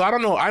 million. So I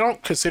don't know. I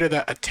don't consider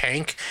that a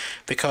tank,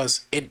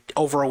 because it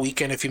over a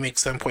weekend, if you make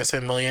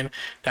 7.7 million,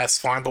 that's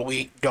fine. But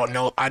we don't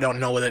know. I don't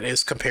know what it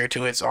is compared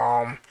to its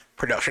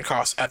production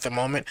costs at the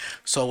moment.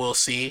 So we'll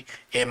see.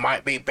 It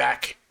might be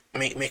back,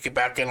 make it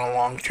back in a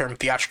long-term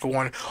theatrical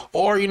one,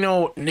 or, you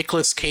know,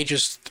 Nicolas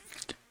Cage's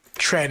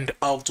trend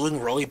of doing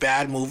really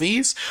bad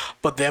movies,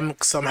 but them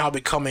somehow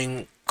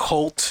becoming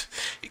cult,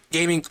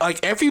 gaining, like,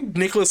 every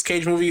Nicolas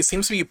Cage movie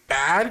seems to be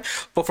bad,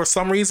 but for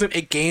some reason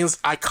it gains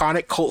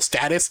iconic cult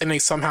status and they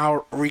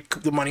somehow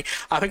recoup the money.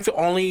 I think the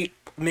only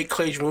Nick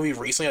Cage movie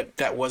recently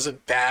that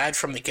wasn't bad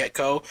from the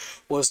get-go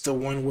was the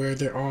one where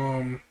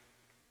the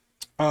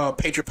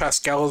Pedro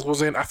Pascal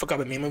was in. I forgot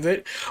the name of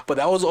it, but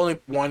that was the only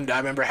one that I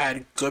remember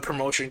had good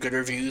promotion, good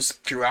reviews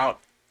throughout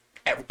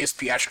its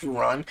theatrical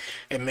run,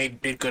 and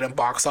did good in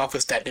box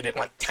office, that didn't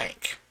like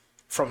tank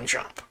from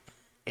jump,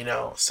 you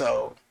know.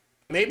 So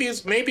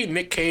maybe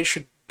Nick Cage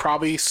should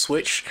probably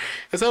switch,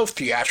 instead of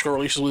theatrical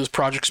releases of his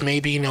projects,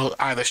 maybe, you know,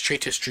 either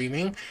straight to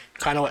streaming,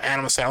 kind of what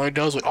Adam Sandler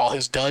does with all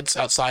his duds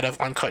outside of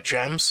Uncut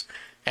Gems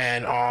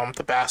and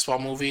the basketball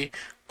movie.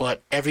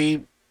 But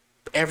every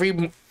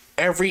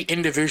every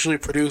individually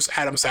produced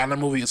Adam Sandler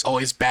movie is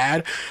always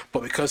bad,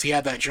 but because he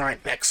had that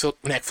giant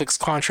Netflix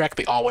contract,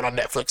 they all went on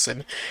Netflix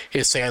and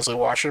his fans would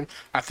watch him.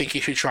 I think he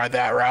should try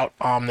that route.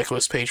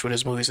 Nicolas Cage with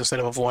his movies instead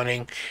of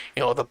avoiding,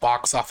 the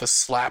box office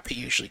slap he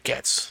usually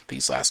gets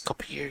these last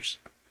couple years.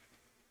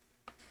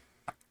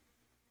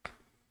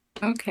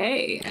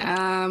 Okay,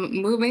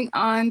 moving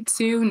on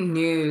to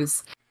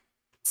news.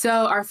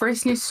 So our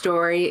first news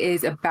story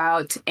is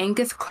about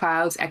Angus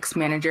Cloud's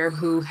ex-manager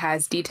who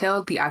has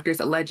detailed the actor's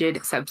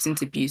alleged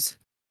substance abuse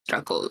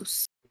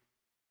struggles.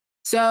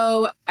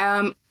 So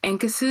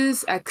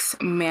Angus's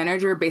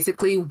ex-manager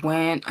basically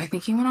I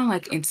think he went on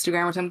like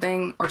Instagram or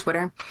something or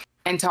Twitter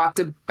and talked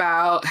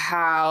about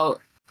how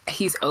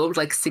he's owed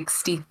like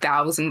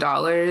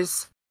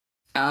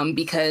 $60,000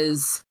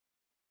 because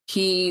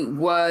he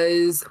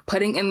was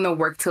putting in the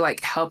work to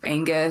like help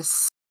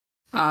Angus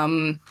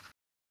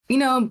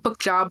book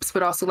jobs,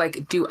 but also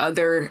like do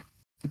other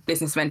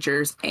business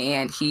ventures.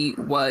 And he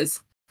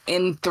was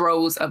in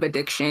throes of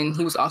addiction.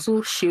 He was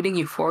also shooting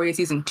Euphoria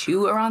season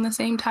 2 around the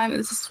same time.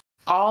 This is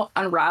all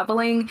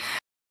unraveling.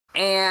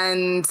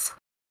 And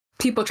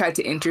people tried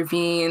to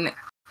intervene.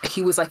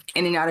 He was like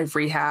in and out of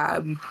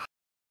rehab.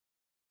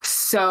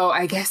 So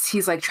I guess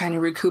he's like trying to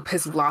recoup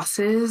his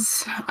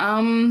losses.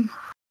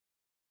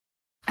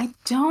 I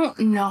don't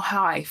know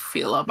how I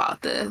feel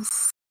about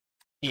this.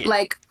 Yeah.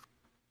 Like,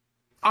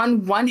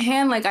 on one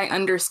hand, like, I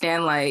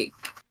understand, like,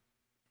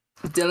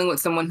 dealing with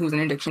someone who's in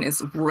addiction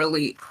is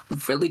really,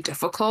 really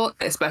difficult,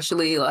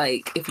 especially,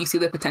 like, if you see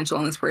the potential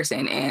in this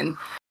person and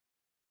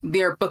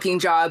they're booking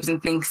jobs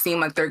and things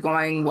seem like they're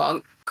going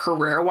well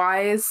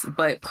career-wise,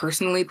 but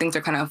personally, things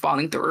are kind of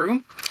falling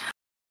through.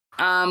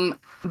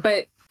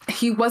 But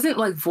he wasn't,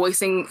 like,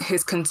 voicing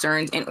his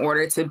concerns in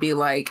order to be,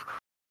 like,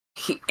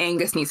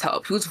 Angus needs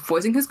help. He was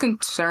voicing his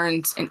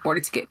concerns in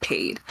order to get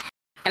paid.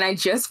 And I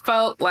just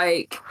felt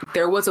like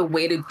there was a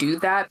way to do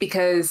that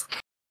because,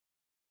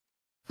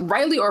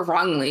 rightly or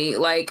wrongly,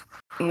 like,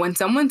 when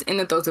someone's in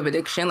the throes of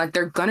addiction, like,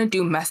 they're gonna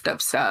do messed up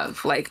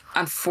stuff, like,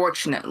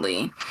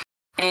 unfortunately.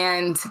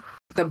 And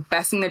the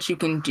best thing that you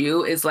can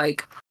do is,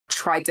 like,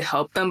 try to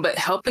help them, but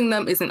helping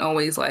them really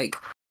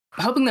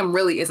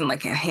isn't,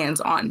 like, a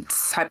hands-on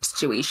type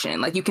situation.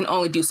 Like, you can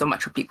only do so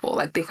much for people.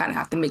 Like, they kind of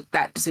have to make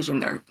that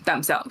decision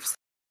themselves.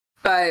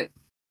 But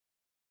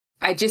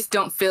I just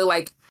don't feel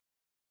like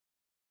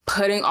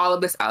putting all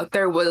of this out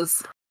there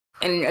was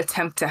an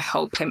attempt to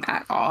help him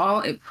at all.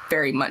 It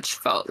very much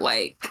felt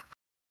like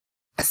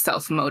a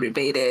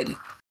self-motivated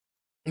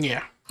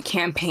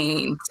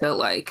campaign to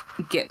like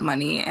get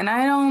money.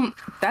 And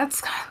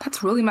that's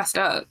really messed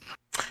up.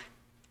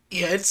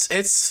 Yeah,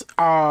 it's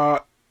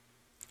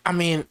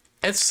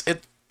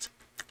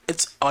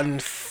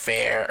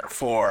unfair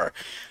for.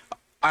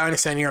 I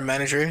understand you're a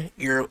manager.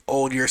 You're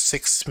owed your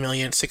 $6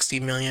 million,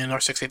 $60 million, or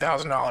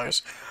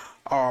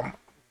 $60,000.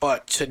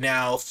 But to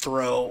now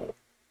throw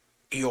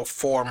your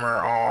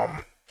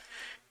former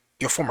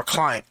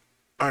client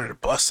under the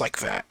bus like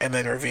that, and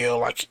then reveal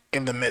like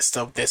in the midst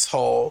of this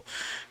whole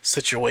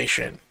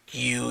situation,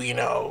 you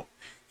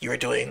were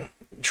doing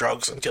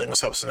drugs and dealing with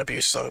substance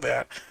abuse, so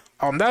that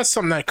that's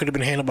something that could have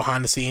been handled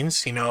behind the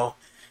scenes.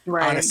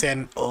 Right. I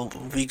understand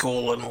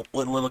legal and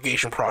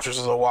litigation process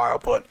is a while,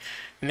 but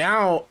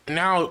now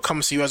it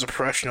comes to you as a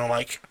professional.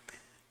 Like,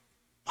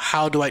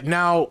 how do I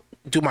now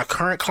do my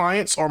current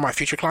clients or my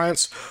future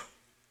clients?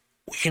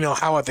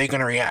 How are they going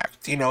to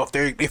react?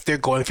 If they're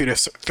going through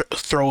the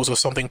throes of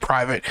something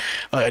private,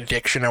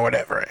 addiction or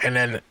whatever, and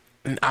then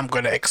I'm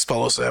going to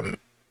expose them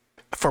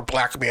for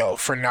blackmail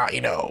for not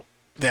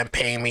them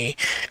paying me.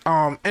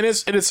 And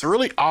it's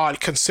really odd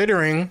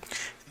considering.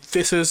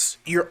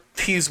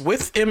 He's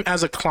with him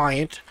as a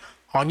client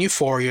on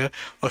Euphoria,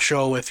 a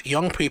show with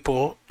young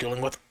people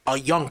dealing with a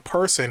young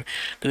person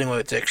dealing with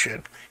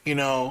addiction.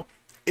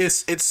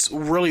 It's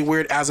really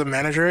weird as a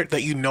manager that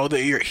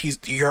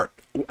that you're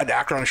an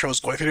actor on the show is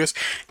going through this,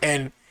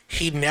 and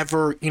he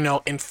never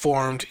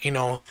informed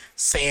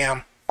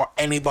Sam or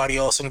anybody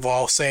else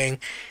involved saying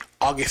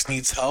August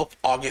needs help.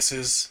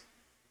 August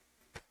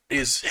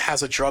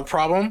has a drug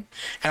problem.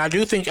 And I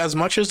do think, as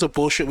much as the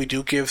bullshit we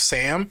do give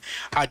Sam,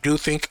 I do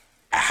think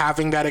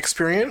having that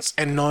experience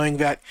and knowing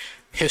that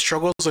his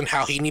struggles and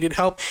how he needed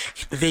help,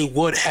 they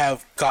would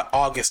have got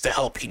August the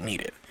help he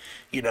needed,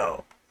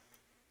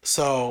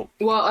 So,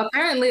 well,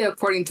 apparently,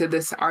 according to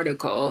this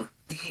article,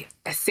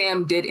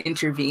 Sam did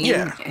intervene.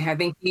 Yeah. And I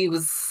think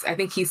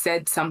he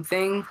said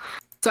something.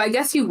 So I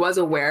guess he was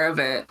aware of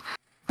it.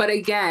 But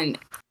again,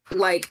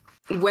 like,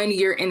 when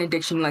you're in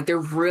addiction, like, there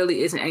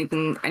really isn't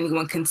anything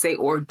anyone can say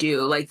or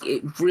do. Like,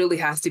 it really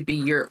has to be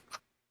your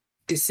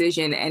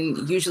decision,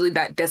 and usually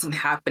that doesn't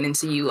happen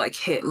until you like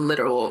hit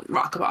literal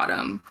rock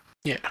bottom.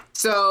 Yeah.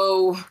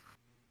 So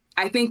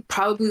I think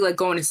probably like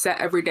going to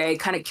set every day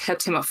kind of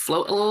kept him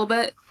afloat a little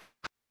bit,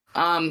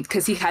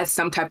 because he has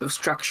some type of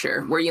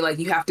structure where you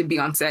have to be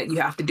on set, you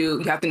have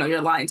to know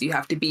your lines, you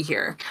have to be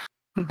here.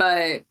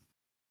 But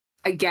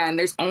again,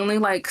 there's only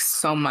like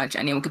so much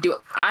anyone could do.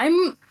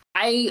 I'm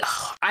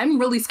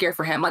really scared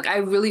for him. Like, I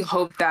really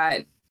hope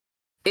that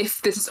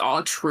if this is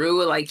all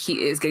true, like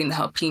he is getting the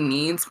help he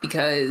needs,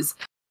 because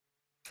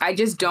I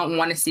just don't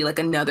want to see like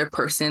another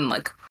person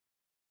like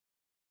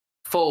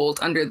fold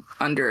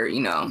under,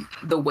 you know,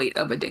 the weight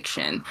of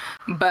addiction.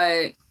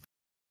 But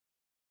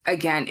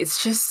again,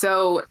 it's just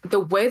so the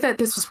way that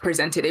this was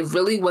presented, it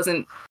really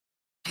wasn't,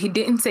 he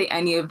didn't say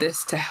any of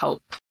this to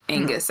help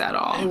Angus at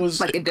all.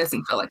 It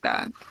doesn't feel like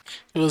that.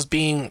 It was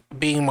being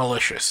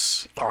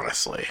malicious,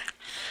 honestly.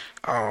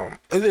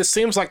 It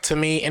seems like to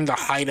me, in the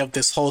height of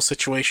this whole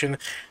situation,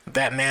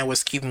 that man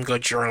was keeping a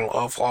journal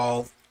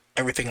of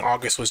everything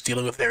August was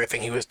dealing with,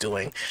 everything he was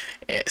doing,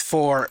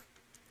 for,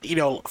 you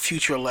know,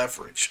 future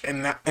leverage,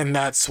 and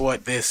that's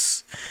what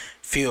this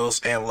feels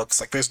and looks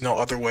like. There's no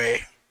other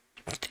way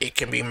it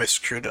can be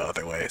misconstrued the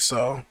other way.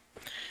 So,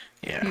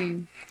 yeah.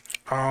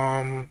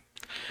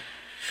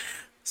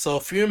 So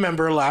if you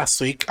remember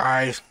last week,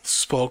 I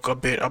spoke a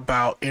bit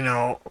about, you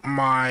know,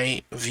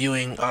 my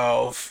viewing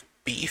of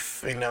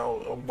Beef, you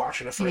know,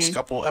 watching the first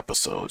couple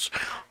episodes.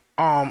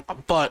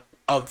 But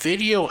a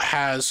video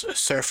has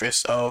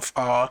surfaced of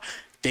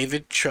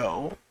David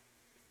Cho.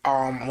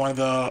 One of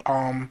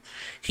the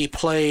he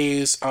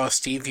plays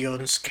Steve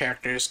Yeun's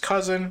character's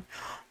cousin,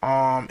 in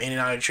and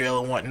out of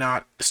jail and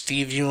whatnot.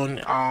 Steve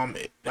Yeun,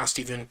 not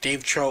Steve Yeun,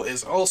 Dave Cho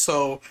is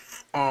also,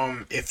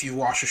 if you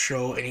watch the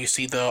show and you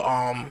see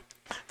the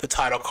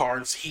title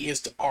cards, he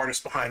is the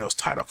artist behind those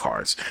title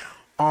cards.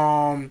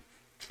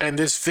 And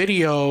this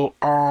video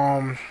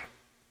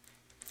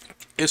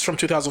is from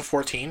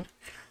 2014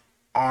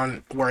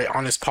 on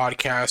his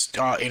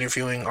podcast,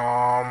 interviewing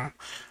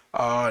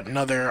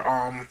another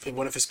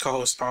one of his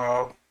co-hosts,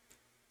 Asa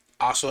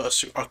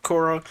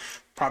Akura,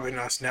 probably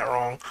not saying that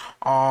wrong.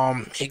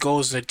 He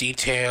goes into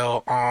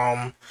detail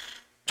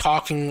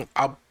talking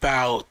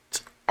about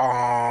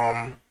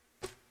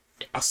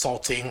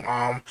assaulting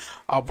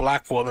a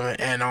black woman,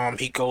 and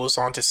he goes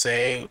on to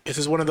say this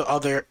is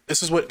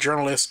what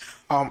journalist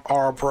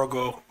R.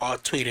 Brogo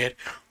tweeted.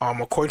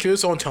 According to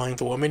his own telling,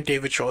 the woman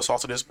David Cho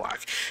assaulted is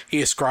black. He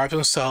describes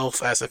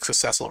himself as a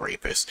successful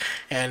rapist,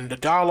 and the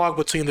dialogue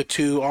between the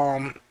two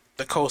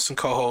the host and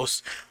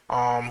co-host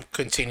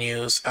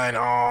continues, and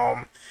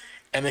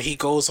then he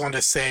goes on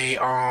to say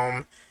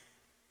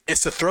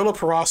it's the thrill of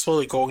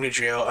possibly going to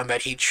jail, and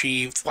that he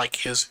achieved like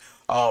his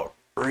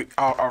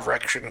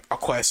erection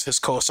quest. His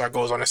co-star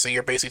goes on to say,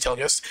 you're basically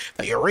telling us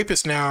that you're a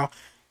rapist now,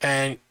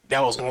 and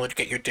that was only to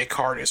get your dick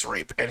hard as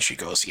rape. And she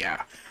goes,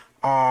 yeah.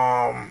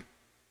 And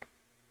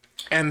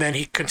then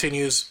he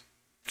continues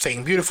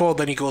saying beautiful.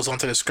 Then he goes on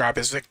to describe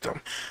his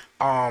victim,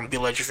 the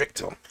alleged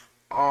victim.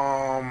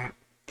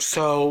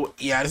 So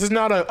yeah, this is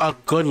not a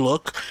good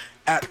look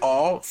at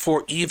all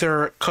for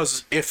either,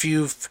 because if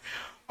you've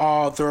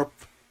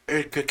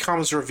it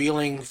becomes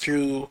revealing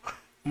through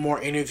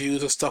more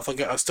interviews and stuff like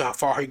that as to how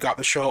far he got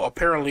the show.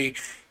 Apparently,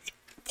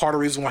 part of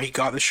the reason why he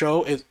got the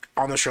show is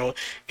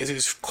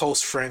he's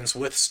close friends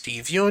with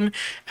Steve Yeun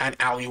and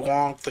Ali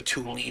Wong, the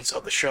two leads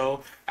of the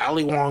show.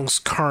 Ali Wong's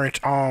current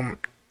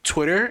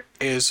Twitter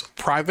is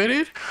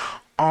privated.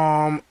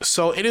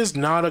 So it is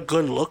not a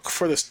good look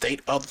for the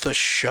state of the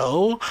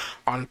show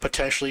on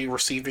potentially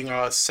receiving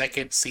a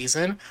second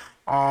season.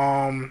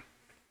 Because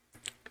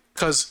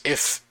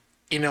if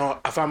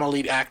I'm a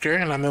lead actor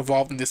and I'm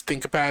involved in this thing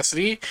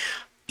capacity,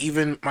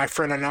 even my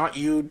friend or not,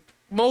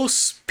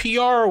 most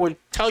PR would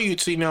tell you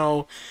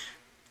to,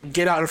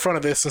 get out in front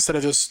of this instead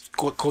of just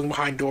going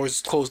behind doors,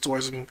 closed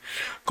doors, and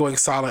going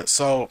silent.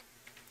 So,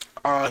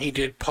 he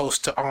did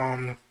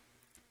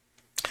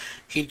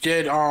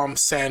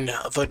send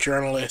the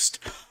journalist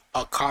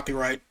a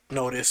copyright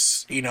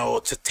notice,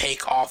 to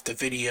take off the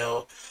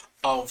video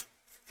of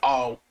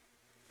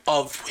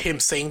him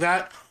saying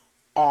that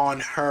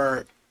on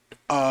her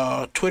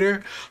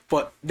Twitter,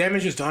 but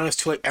damage is done. It's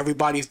too late.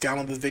 Everybody's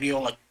downloaded the video.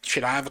 Like,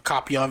 should I have a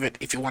copy of it?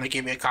 If you want to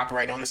give me a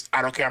copyright notice,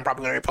 I don't care. I'm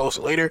probably gonna repost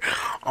it later.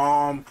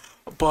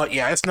 But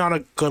yeah, it's not a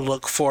good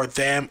look for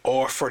them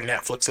or for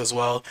Netflix as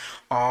well.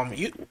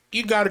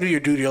 You got to do your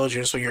due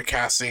diligence when you're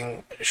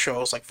casting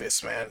shows like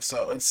this, man.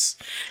 So it's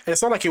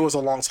not like it was a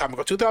long time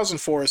ago.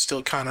 2004 is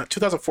still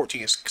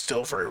 2014 is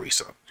still very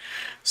recent.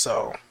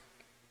 So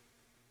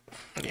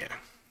yeah.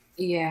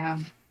 Yeah.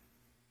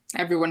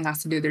 Everyone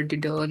has to do their due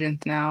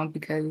diligence now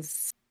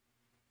because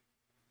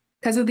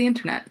of the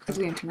internet.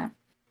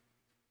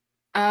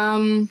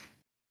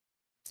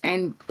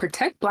 And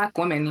protect Black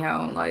women,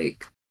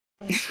 like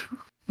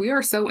we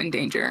are so in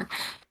danger.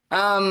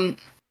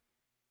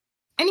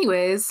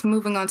 Anyways,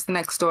 moving on to the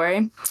next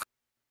story.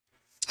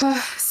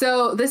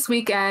 So this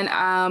weekend,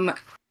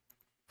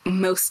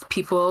 most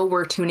people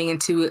were tuning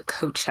into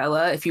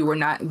Coachella. If you were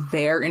not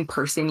there in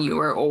person, you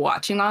were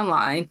watching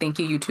online. Thank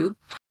you, YouTube.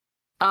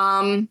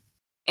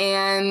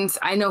 And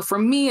I know for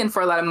me and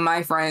for a lot of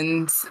my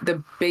friends,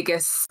 the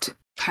biggest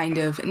kind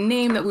of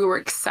name that we were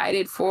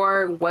excited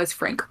for was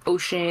Frank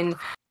Ocean.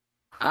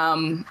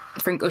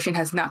 Frank Ocean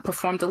has not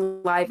performed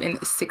live in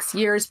 6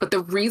 years, but the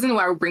reason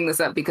why we bring this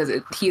up because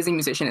he is a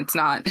musician. It's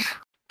not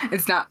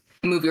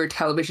movie or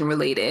television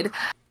related.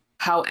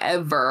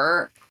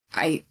 However,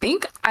 I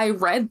think I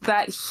read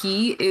that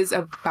he is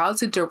about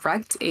to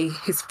direct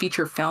his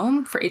feature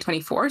film for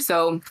A24.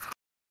 So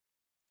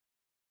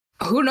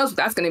who knows what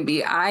that's going to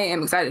be? I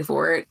am excited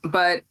for it,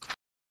 but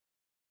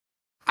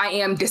I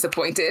am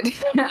disappointed.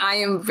 I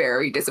am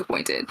very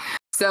disappointed.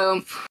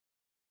 So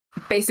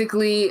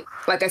basically,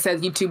 like I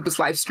said, YouTube was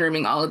live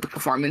streaming all of the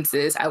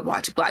performances. I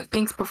watched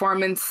Blackpink's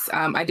performance.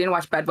 I didn't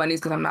watch Bad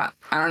Bunny's because I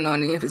don't know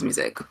any of his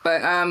music,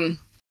 but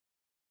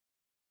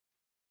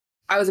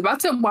I was about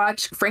to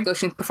watch Frank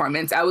Ocean's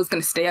performance. I was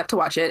going to stay up to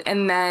watch it.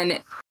 And then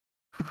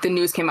the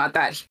news came out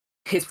that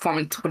his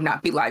performance would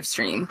not be live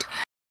streamed,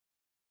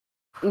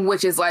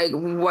 which is like,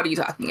 what are you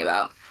talking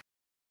about?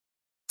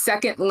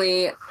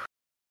 Secondly,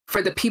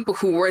 for the people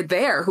who were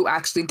there, who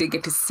actually did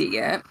get to see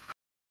it,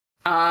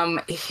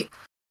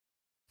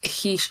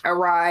 he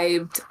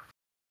arrived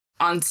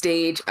on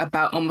stage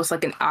about almost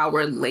like an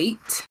hour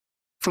late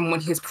from when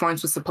his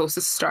performance was supposed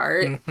to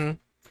start. Mm-hmm.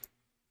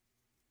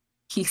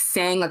 He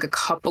sang like a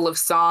couple of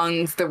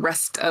songs. The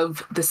rest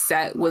of the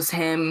set was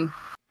him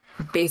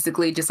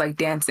basically just like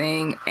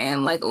dancing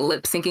and like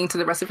lip syncing to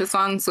the rest of his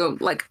songs. So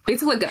like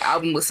basically like an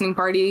album listening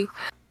party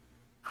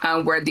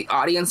where the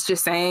audience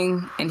just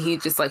sang and he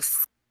just like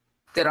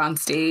stood on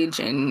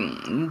stage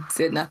and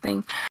did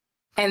nothing.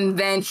 And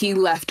then he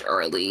left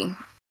early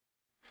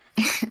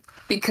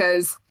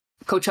because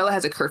Coachella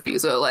has a curfew.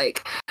 So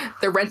like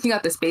they're renting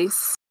out the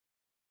space.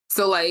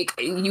 So, like,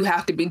 you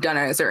have to be done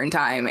at a certain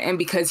time. And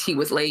because he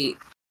was late,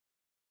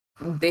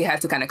 they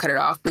had to kind of cut it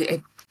off. But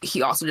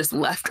he also just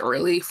left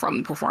early from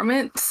the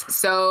performance.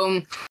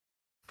 So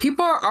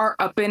people are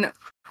up in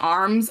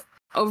arms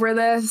over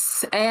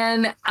this.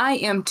 And I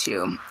am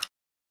too.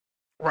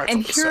 Right.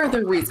 And here are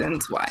the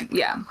reasons why.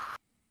 Yeah.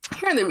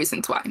 Here are the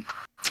reasons why.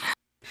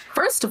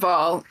 First of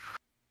all,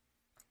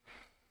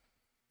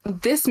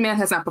 this man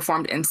has not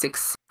performed in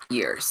 6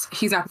 years.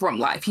 He's not performed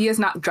live. He has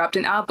not dropped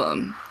an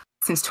album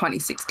since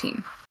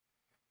 2016.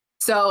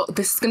 So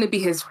this is going to be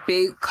his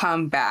big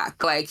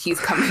comeback. Like, he's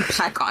coming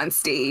back on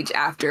stage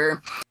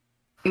after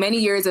many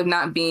years of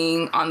not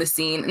being on the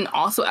scene, and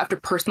also after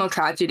personal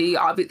tragedy.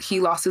 He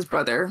lost his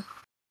brother,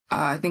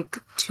 I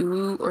think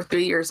 2 or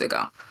 3 years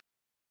ago.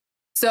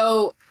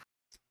 So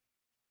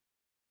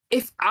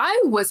if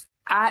I was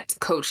at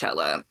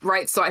Coachella,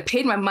 right? So I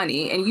paid my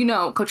money, and you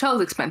know, Coachella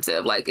is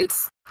expensive. Like,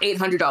 it's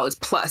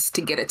 $800 plus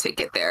to get a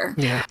ticket there.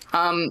 Yeah.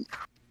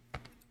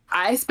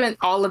 I spent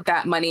all of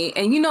that money,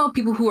 and you know,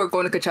 people who are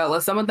going to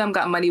Coachella, some of them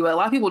got money, but a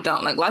lot of people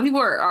don't. Like, a lot of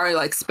people are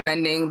like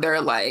spending their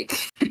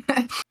like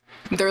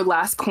their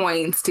last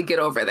coins to get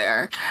over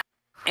there,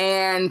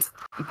 and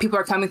people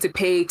are coming to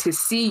pay to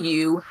see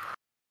you.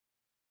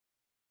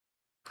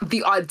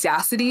 The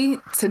audacity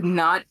to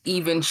not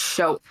even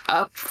show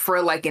up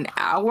for like an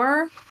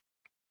hour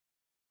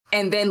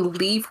and then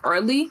leave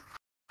early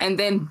and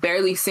then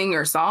barely sing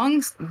your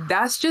songs,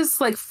 that's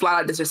just like flat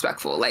out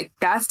disrespectful. Like,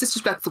 that's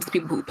disrespectful to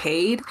people who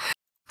paid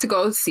to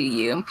go see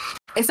you.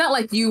 It's not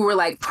like you were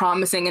like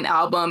promising an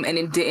album and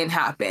it didn't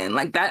happen.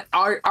 Like, that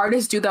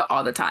artists do that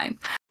all the time.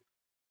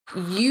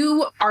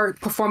 You are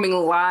performing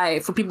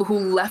live for people who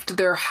left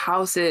their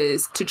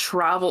houses to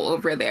travel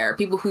over there,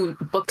 people who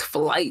booked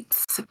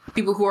flights,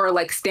 people who are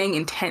like staying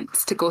in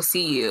tents to go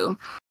see you.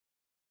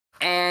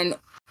 And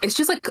it's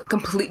just like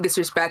complete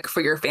disrespect for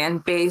your fan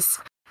base.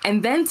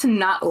 And then to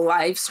not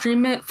live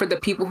stream it for the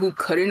people who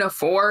couldn't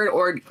afford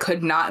or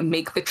could not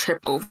make the trip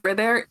over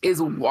there is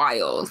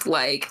wild.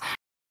 Like,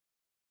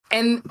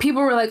 and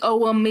people were like, oh,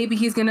 well, maybe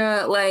he's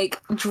gonna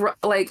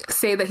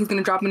say that he's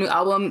gonna drop a new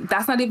album.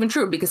 That's not even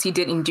true, because he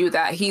didn't do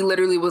that. He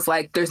literally was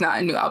like, there's not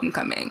a new album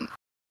coming.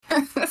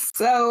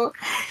 So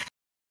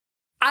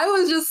I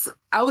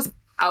was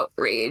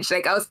outraged.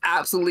 Like, I was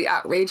absolutely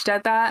outraged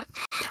at that.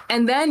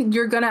 And then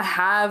you're gonna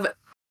have,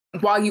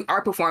 while you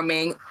are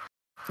performing,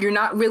 you're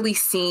not really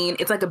seen.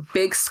 It's like a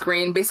big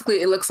screen.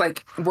 Basically, it looks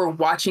like we're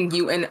watching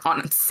you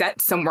on a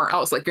set somewhere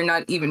else. Like, you're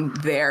not even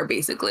there,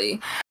 basically.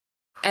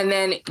 And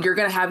then you're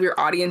going to have your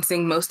audience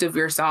sing most of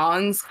your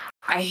songs.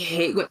 I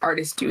hate when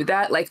artists do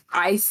that. Like,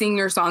 I sing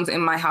your songs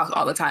in my house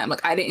all the time.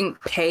 Like, I didn't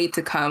pay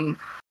to come,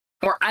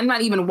 or I'm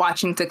not even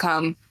watching to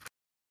come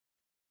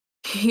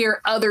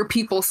hear other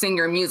people sing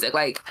your music.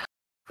 Like,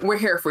 we're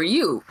here for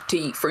you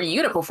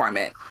to perform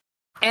it.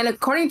 And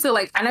according to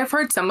and I've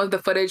heard some of the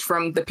footage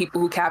from the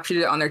people who captured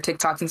it on their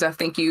TikToks and stuff.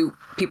 Thank you,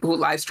 people who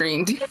live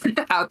streamed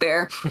out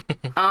there.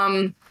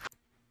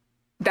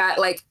 That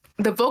like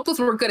the vocals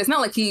were good. It's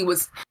not like he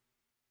was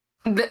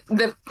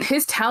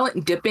his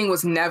talent dipping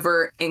was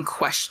never in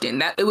question.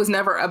 That it was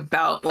never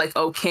about like,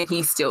 oh, can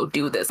he still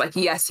do this? Like,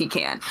 yes, he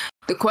can.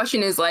 The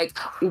question is like,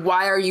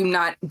 why are you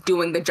not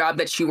doing the job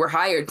that you were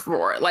hired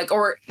for? Like,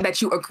 or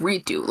that you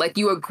agreed to? Like,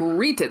 you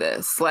agreed to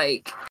this,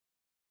 like,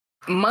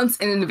 months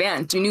in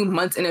advance. You knew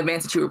months in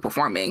advance that you were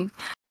performing.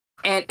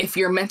 And if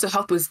your mental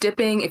health was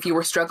dipping, if you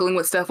were struggling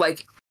with stuff,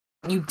 like,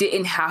 you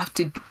didn't have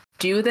to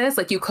do this.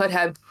 Like, you could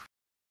have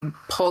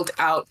pulled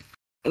out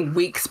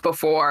weeks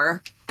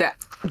before the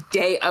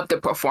day of the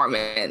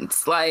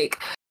performance. Like,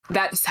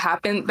 that's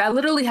happened. That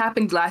literally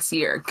happened last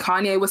year.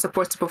 Kanye was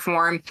supposed to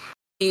perform.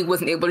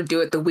 wasn't able to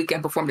do it, The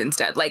Weeknd performed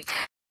instead. Like,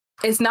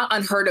 it's not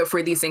unheard of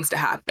for these things to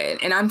happen.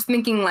 And I'm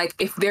thinking, like,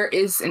 if there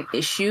is an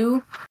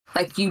issue,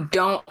 like, you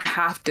don't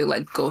have to,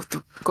 like, go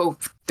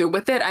through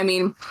with it. I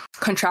mean,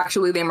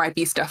 contractually, there might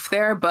be stuff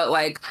there, but,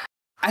 like,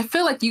 I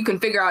feel like you can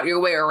figure out your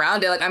way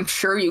around it. Like, I'm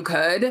sure you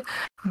could,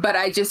 but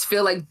I just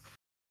feel like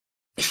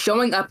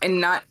showing up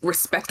and not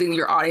respecting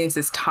your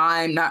audience's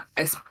time, not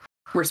as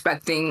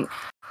respecting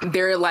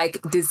their,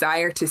 like,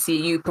 desire to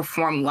see you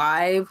perform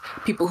live,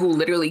 people who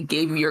literally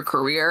gave you your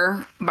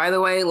career, by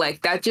the way,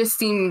 like, that just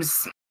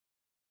seems...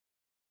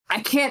 I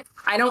can't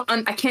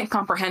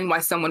comprehend why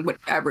someone would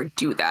ever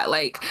do that.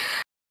 Like,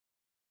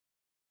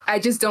 I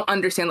just don't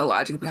understand the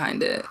logic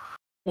behind it.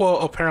 Well,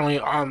 apparently,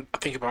 I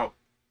think about...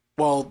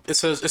 Well,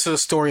 it's a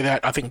story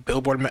that I think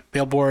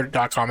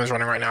Billboard.com is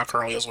running right now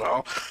currently as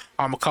well.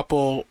 A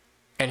couple,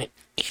 and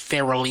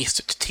they released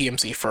it to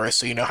TMZ first,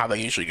 so you know how that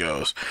usually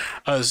goes,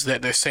 is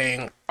that they're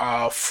saying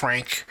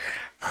Frank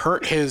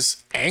hurt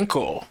his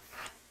ankle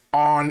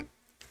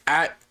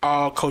at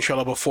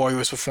Coachella before he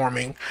was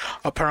performing.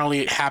 Apparently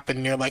it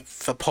happened near, like,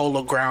 the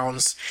Polo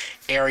Grounds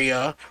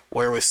area,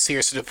 where it was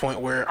serious to the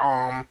point where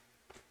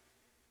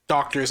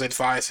doctors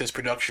advised his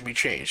production be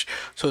changed.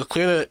 So it's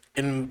clear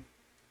that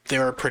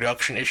there are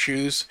production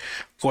issues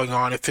going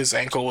on if his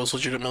ankle was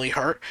legitimately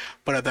hurt,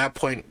 but at that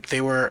point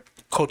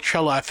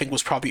Coachella, I think,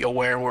 was probably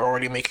aware and were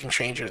already making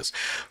changes.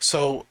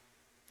 So,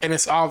 and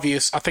it's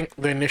obvious, I think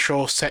the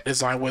initial set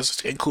design was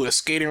to include a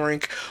skating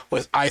rink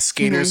with ice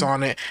skaters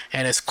on it,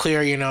 and it's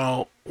clear, you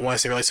know,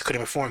 once they realized it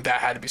couldn't perform,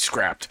 that had to be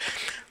scrapped.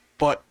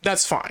 But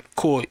that's fine,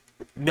 cool.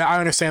 Now I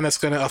understand that's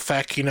going to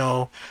affect, you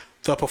know,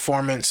 the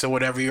performance or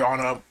whatever. You're on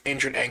an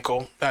injured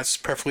ankle. That's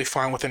perfectly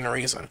fine within the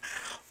reason.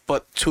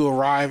 But to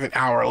arrive an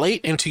hour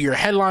late into your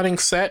headlining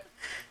set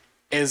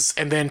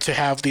and then to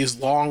have these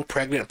long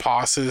pregnant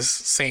pauses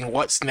saying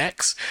what's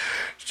next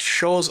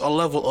shows a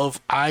level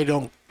of I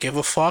don't give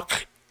a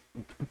fuck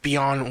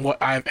beyond what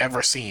I've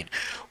ever seen,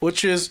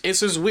 which is,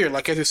 it's just weird.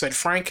 Like, as I said,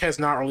 Frank has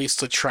not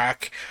released a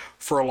track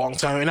for a long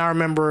time, and I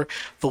remember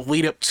the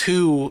lead up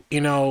to,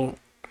 you know,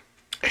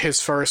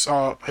 his first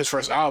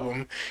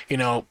album, you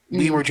know,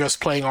 we were just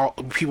playing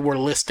people were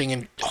listening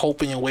and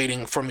hoping and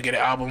waiting for him to get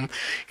an album,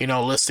 you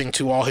know, listening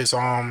to all his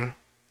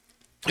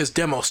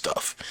demo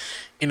stuff.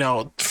 You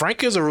know,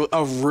 Frank is a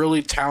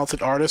really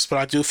talented artist, but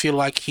I do feel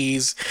like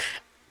he's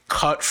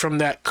cut from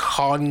that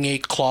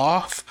Kanye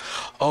cloth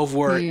of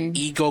where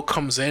ego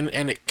comes in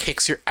and it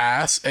kicks your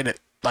ass and it,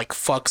 like,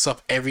 fucks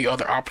up every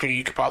other opportunity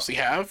you could possibly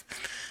have.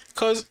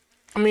 Because,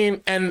 I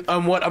mean, and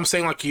what I'm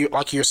saying,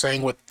 like you're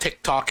saying with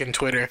TikTok and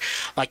Twitter,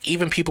 like,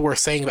 even people were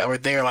saying that were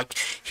there, like,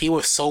 he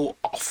was so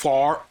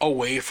far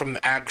away from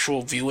the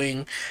actual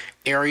viewing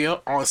area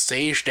on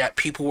stage that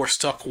people were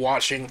stuck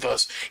watching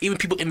even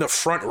people in the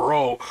front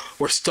row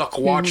were stuck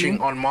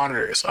watching on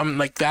monitors. I'm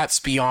like,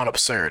 that's beyond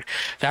absurd.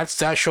 That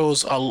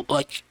shows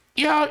like,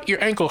 yeah,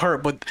 your ankle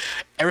hurt, but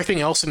everything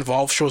else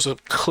involved shows a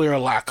clear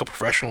lack of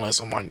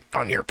professionalism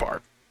on your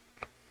part.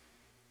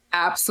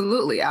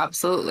 Absolutely.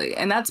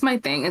 And that's my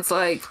thing. It's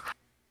like,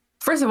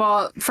 first of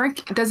all,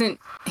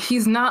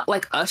 he's not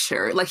like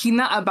Usher. Like, he's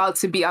not about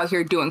to be out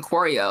here doing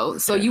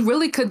choreo. So you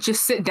really could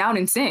just sit down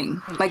and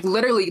sing. Like,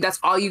 literally, that's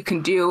all you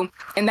can do.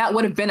 And that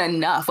would have been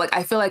enough. Like,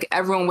 I feel like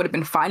everyone would have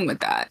been fine with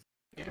that.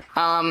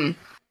 Yeah.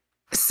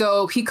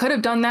 So he could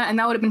have done that and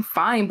that would have been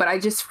fine. But I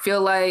just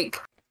feel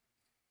like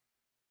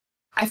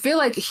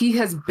he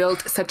has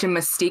built such a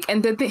mystique.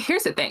 And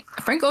here's the thing.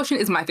 Frank Ocean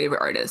is my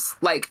favorite artist.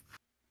 Like,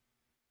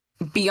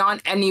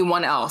 beyond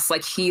anyone else.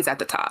 Like, he's at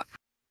the top.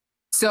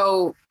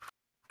 So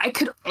I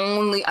could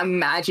only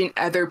imagine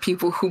other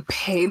people who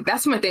paid.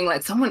 That's my thing.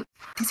 Like,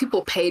 these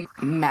people paid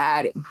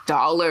mad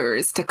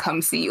dollars to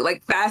come see you.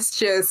 Like, that's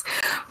just,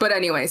 but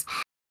anyways,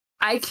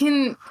 I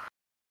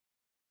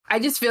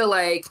just feel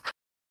like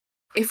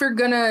he's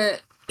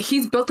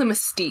built a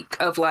mystique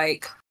of,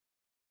 like,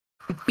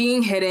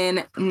 being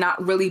hidden,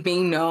 not really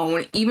being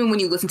known. Even when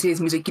you listen to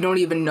his music, you don't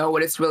even know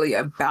what it's really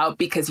about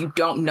because you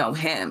don't know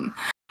him.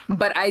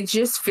 But I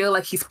just feel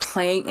like he's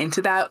playing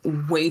into that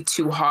way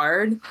too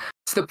hard,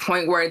 to the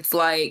point where it's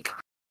like,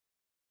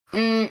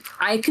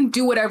 I can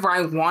do whatever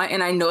I want,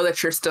 and I know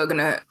that you're still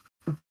gonna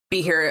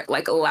be here,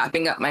 like,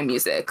 lapping up my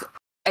music,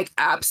 like,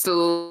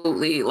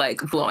 absolutely,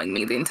 like, blowing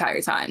me the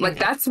entire time. Like,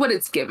 that's what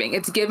it's giving.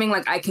 It's giving,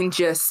 like, I can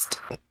just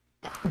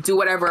do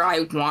whatever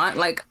I want.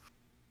 Like,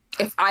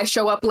 if I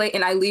show up late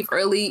and I leave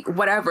early,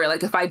 whatever.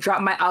 Like, if I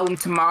drop my album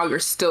tomorrow, you're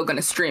still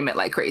gonna stream it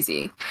like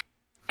crazy.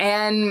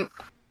 And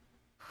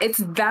it's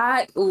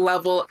that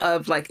level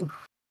of, like,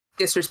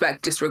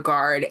 disrespect,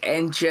 disregard,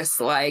 and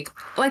just like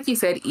you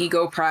said,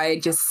 ego,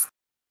 pride, just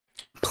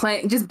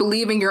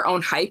believing your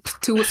own hype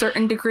to a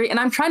certain degree.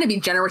 And I'm trying to be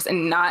generous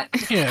and not.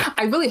 Yeah.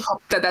 I really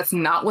hope that that's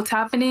not what's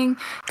happening,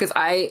 because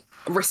I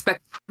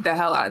respect the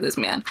hell out of this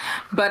man.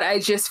 But I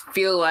just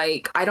feel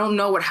like I don't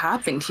know what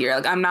happened here.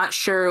 Like, I'm not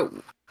sure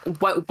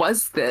what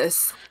was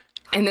this.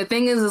 And the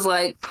thing is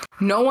like,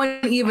 no one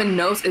even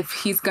knows if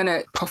he's going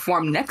to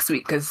perform next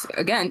week. Because,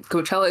 again,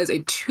 Coachella is a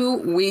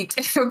 2-week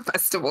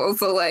festival.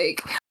 So,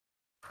 like,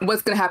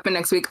 what's gonna happen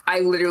next week,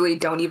 I literally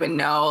don't even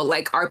know.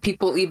 Like, are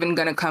people even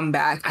gonna come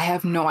back? I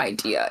have no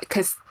idea,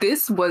 because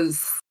this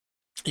was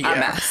a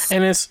mess.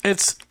 And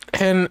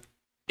and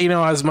you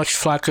know, as much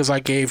flack as I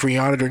gave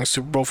Rihanna during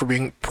Super Bowl for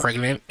being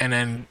pregnant and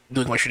then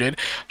doing what she did,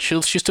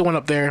 she still went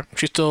up there.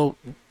 She still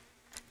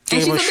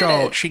gave a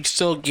show. She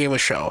still gave a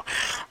show.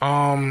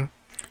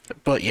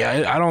 But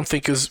yeah, I don't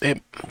think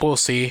it. We'll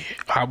see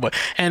how. But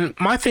and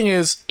my thing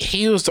is,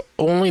 he was the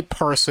only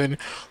person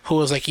who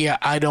was like, yeah,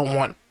 I don't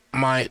want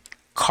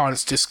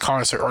this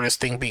concert or this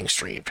thing being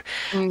streamed.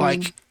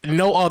 Like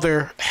no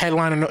other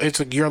headliner. No, it's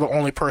like you're the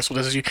only person.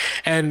 This is you,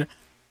 and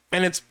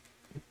it's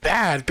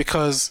bad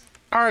because.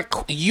 All right,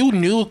 you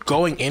knew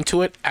going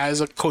into it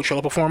as a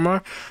Coachella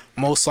performer,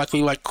 most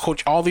likely like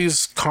coach all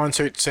these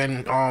concerts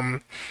and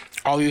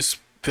all these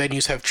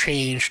venues have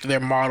changed their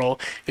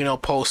model, you know,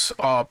 post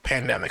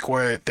pandemic,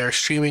 where they're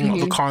streaming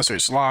the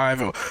concerts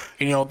live. Or,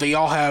 you know, they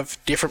all have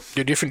different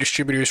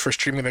distributors for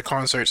streaming their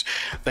concerts.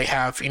 They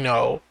have, you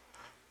know,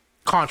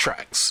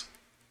 contracts.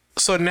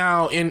 So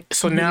now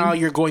now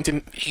you're going to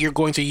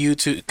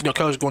YouTube. You know,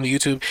 Kelly's going to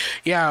YouTube.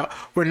 Yeah,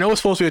 we're no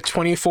supposed to be a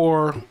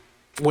 24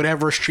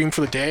 whatever stream for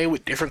the day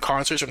with different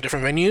concerts from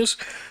different venues.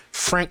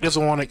 Frank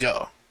doesn't want to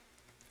go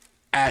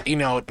at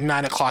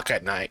 9:00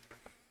 at night.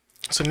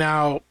 So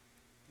now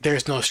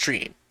there's no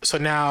stream. So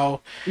now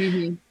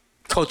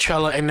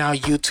Coachella and now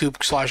YouTube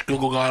 /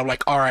 Google got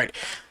like, all right.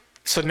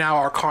 So now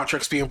our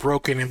contract's being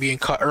broken and being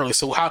cut early.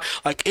 So how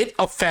like it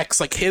affects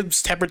like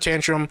his temper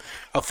tantrum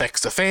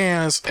affects the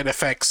fans. It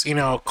affects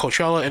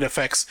Coachella. It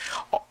affects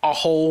a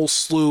whole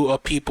slew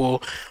of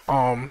people.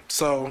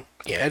 So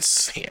yeah,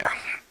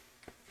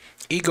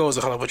 ego is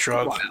a hell of a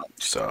drug. Wild.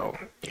 So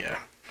yeah.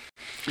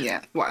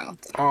 Yeah, wild.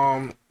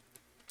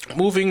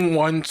 Moving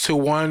one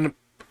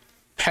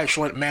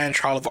petulant man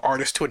child of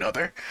artist to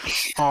another.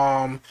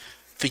 The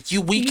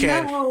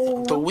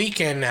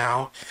Weeknd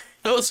now.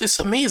 It's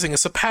amazing.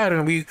 It's a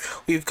pattern.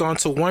 We've gone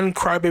to one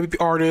crybaby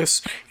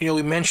artist.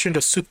 We mentioned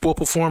a Super Bowl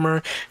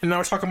performer, and now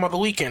we're talking about The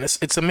Weeknd.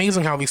 It's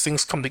amazing how these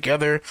things come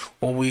together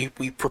when we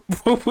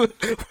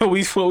when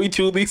we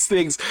do these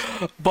things.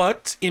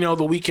 But The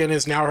Weeknd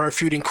is now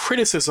refuting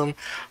criticism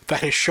that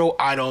his show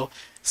Idol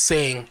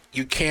saying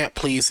you can't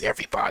please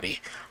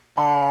everybody.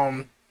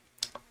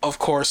 Of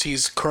course,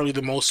 he's currently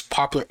the most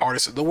popular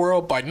artist in the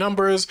world by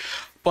numbers.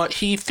 But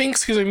he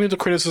thinks he's immune to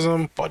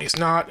criticism, but he's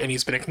not, and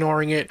he's been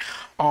ignoring it.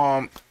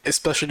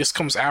 Especially this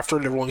comes after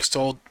the Rolling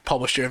Stone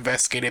published their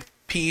investigative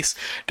piece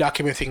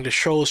documenting the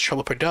show's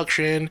trouble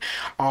production,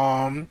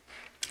 and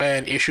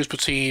issues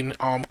between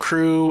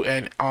crew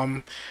and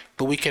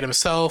The Weeknd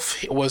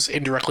himself was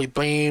indirectly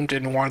blamed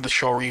and wanted the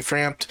show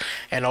revamped,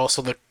 and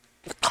also the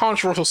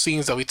controversial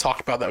scenes that we talked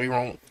about that we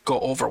won't go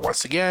over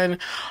once again.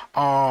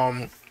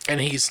 And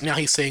he's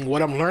saying,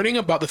 what I'm learning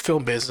about the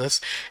film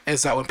business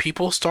is that when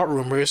people start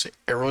rumors,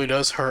 it really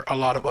does hurt a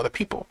lot of other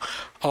people.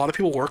 A lot of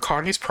people work hard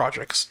on these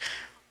projects.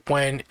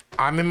 When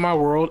I'm in my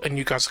world and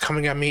you guys are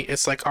coming at me,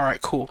 it's like, all right,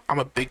 cool. I'm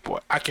a big boy.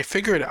 I can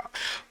figure it out.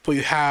 But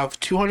you have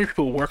 200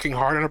 people working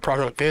hard on a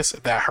project like this,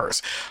 that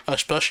hurts.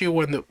 Especially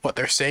when what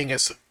they're saying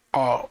is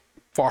far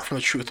from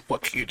the truth.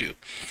 What can you do?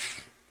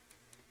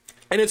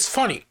 And it's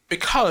funny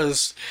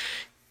because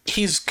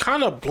he's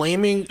kind of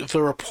blaming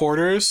the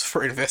reporters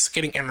for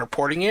investigating and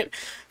reporting it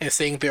and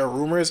saying there are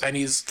rumors, and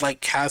he's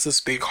like has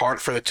this big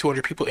heart for the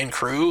 200 people in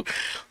crew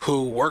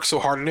who work so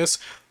hard on this,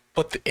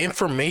 but the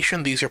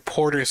information these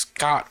reporters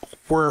got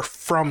were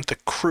from the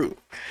crew.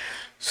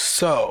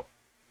 So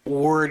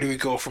where do we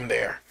go from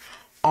there?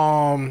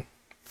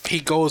 He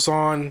goes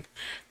on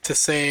to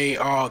say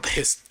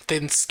his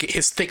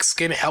thick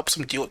skin helps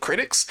him deal with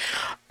critics.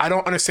 I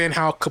don't understand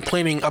how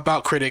complaining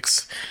about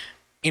critics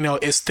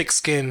is thick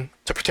skin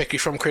to protect you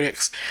from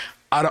critics.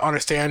 I don't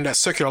understand that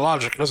circular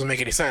logic. It doesn't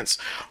make any sense.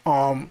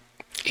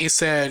 He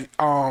said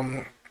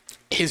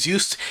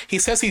he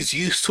says he's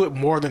used to it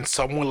more than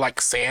someone like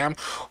Sam,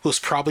 who's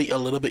probably a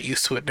little bit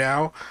used to it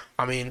now.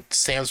 I mean,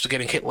 Sam's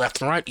getting hit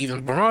left and right.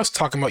 Even from us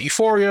talking about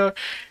Euphoria,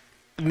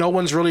 no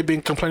one's really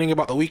been complaining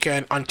about The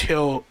Weeknd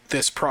until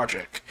this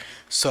project.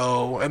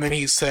 So, and then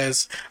he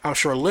says, I'm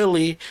sure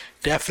Lily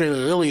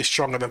is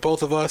stronger than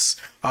both of us.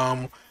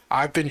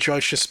 I've been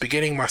judged since the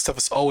beginning. My stuff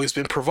has always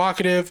been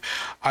provocative.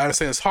 I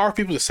understand it's hard for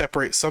people to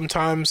separate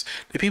sometimes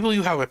the people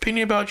who have an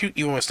opinion about you,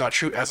 even when it's not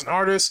true. As an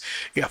artist,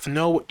 you have to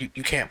know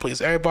you can't please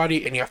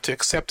everybody, and you have to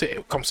accept it.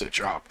 It comes to the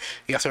job.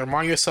 You have to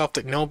remind yourself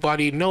that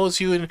nobody knows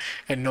you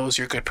and knows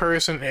you're a good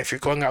person. And if you're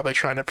going out there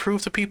trying to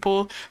prove to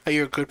people that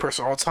you're a good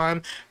person all the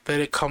time, then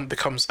it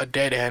becomes a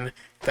dead end.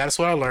 That's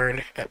what I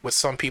learned with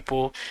some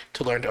people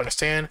to learn to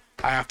understand.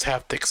 I have to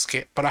have thick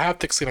skin, but I have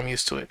thick skin. I'm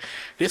used to it.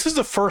 This is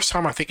the first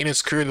time I think in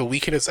his career The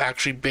Weeknd has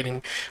actually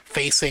been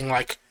facing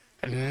like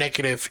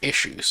negative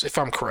issues, if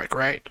I'm correct,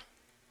 right?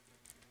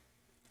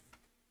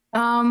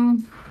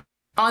 On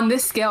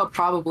this scale,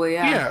 probably,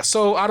 yeah. Yeah.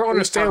 So I don't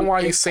understand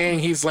why he's saying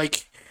he's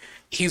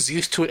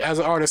used to it as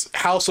an artist.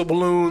 House of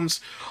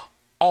Balloons,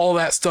 all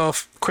that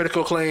stuff,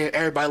 critical acclaim,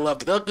 everybody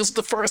loved it. This is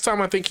the first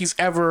time I think he's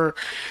ever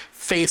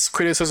faced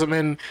criticism,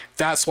 and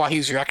that's why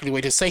he's reacting the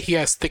way. To say he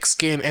has thick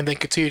skin and then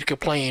continue to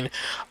complain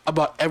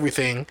about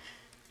everything,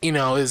 you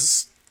know,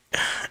 is,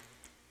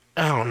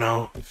 I don't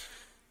know.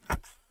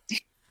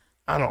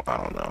 I don't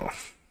know.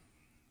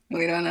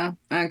 We don't know.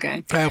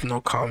 Okay. I have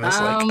no comments.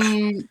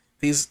 Like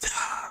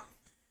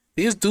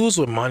these dudes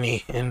with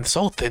money and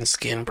so thin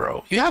skin,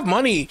 bro. You have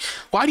money.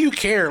 Why do you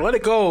care? Let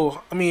it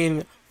go. I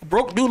mean,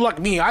 broke dude like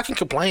me, I can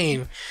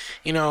complain.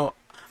 You know,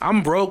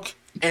 I'm broke,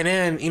 and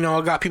then, you know,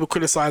 I got people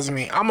criticizing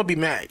me. I'm gonna be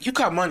mad. You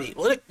got money.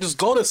 Let it just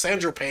go to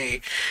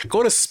Saint-Tropez,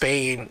 go to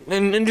Spain,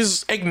 and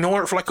just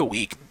ignore it for like a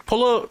week.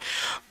 Pull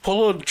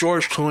a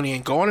George Clooney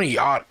and go on a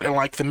yacht in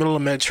like the middle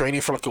of the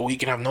Mediterranean for like a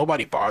week and have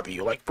nobody bother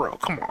you. Like, bro,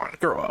 come on,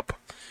 grow up.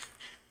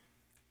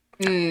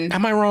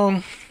 Am I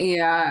wrong?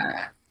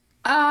 Yeah.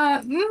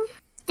 Yeah.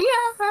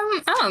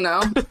 I don't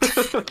know.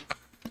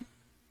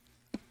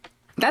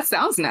 That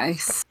sounds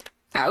nice.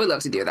 I would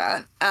love to do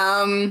that.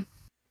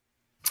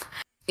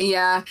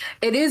 Yeah,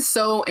 it is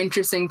so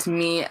interesting to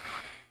me,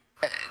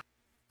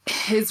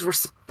 his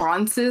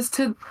responses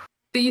to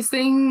these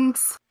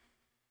things,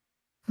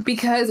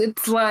 because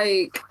it's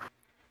like,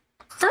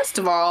 first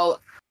of all,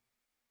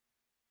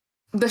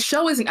 the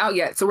show isn't out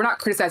yet, so we're not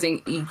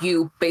criticizing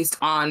you based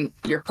on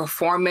your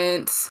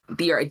performance,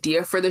 your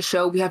idea for the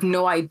show. We have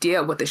no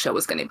idea what the show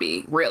is going to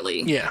be,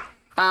 really. Yeah.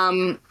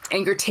 And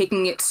you're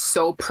taking it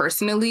so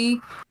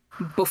personally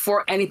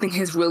before anything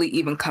has really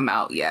even come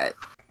out yet.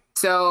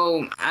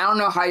 So I don't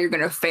know how you're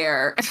going to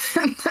fare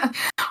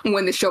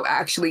when the show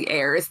actually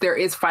airs. There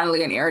is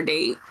finally an air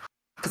date.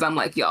 Because I'm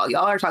like, y'all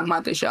are talking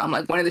about the show. I'm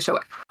like, when is the show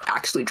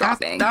actually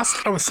dropping? That's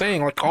what I'm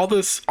saying. Like, all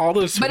this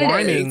but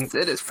whining it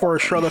is for a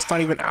show that's not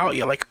even out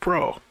yet. Like,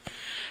 bro,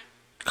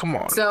 come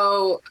on.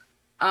 So,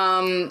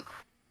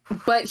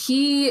 but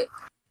the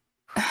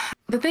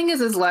thing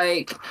is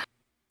like,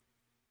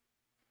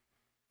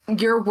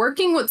 you're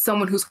working with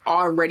someone who's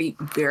already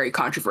very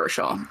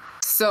controversial.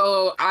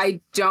 So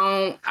I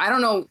don't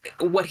know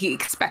what he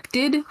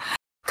expected,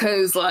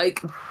 because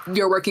like,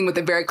 you're working with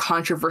a very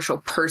controversial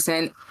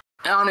person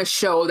on a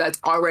show that's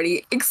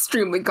already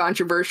extremely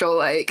controversial,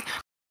 like,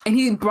 and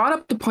he brought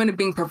up the point of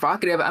being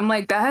provocative. I'm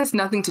like, that has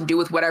nothing to do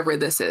with whatever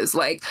this is.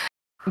 Like,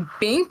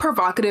 being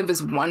provocative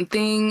is one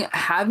thing,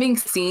 having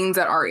scenes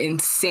that are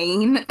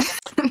insane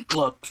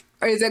look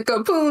is a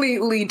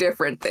completely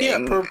different thing.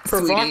 Yeah,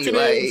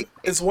 provocative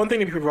is one thing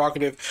to be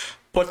provocative,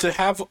 but to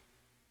have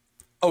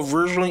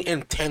originally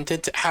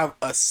intended to have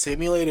a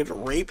simulated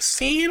rape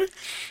scene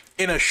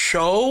in a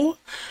show,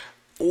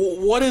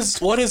 what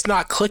is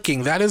not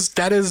clicking? That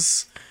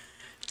is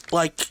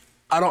like,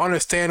 I don't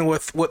understand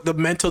with what the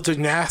mental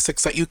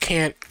gymnastics that you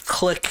can't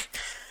click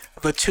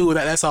the two.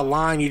 That's a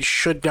line you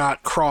should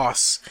not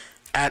cross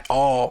at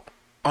all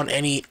on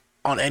any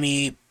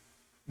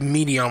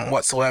medium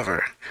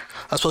whatsoever.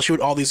 Especially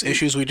with all these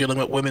issues we're dealing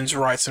with, women's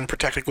rights and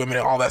protecting women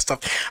and all that stuff.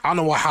 I don't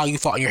know how you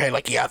thought in your head,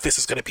 like, yeah, this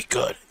is gonna be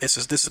good. This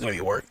is gonna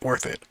be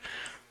worth it.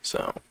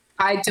 So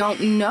I don't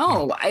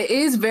know. It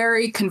is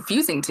very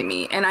confusing to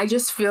me. And I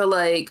just feel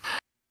like,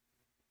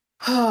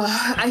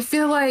 I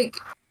feel like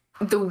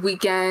The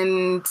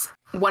Weeknd,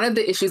 one of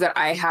the issues that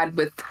I had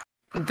with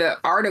the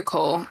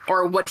article,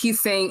 or what he's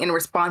saying in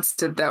response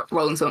to the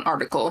Rolling Stone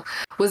article,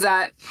 was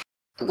that,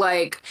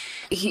 like,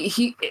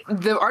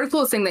 the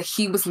article is saying that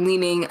he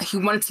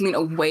wanted to lean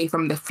away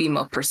from the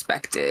female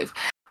perspective.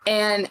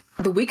 And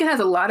The Weeknd has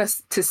a lot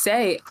to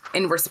say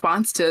in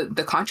response to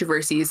the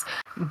controversies,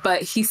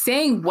 but he's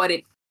saying what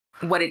it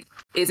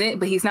isn't,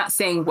 but he's not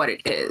saying what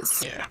it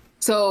is. Yeah.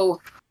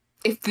 So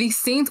if these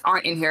scenes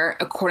aren't in here,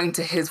 according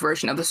to his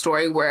version of the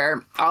story,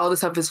 where all of this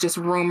stuff is just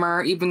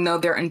rumor, even though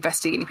they're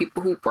investigating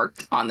people who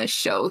worked on this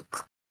show.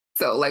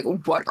 So, like,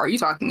 what are you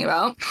talking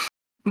about?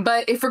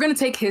 But if we're going to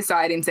take his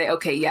side and say,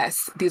 okay,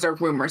 yes, these are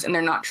rumors and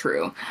they're not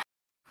true,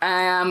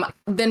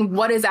 then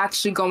what is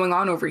actually going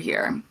on over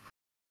here?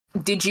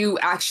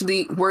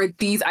 Were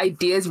these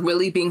ideas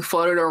really being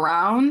floated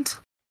around?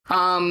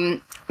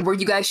 Were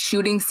you guys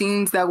shooting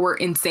scenes that were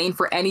insane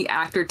for any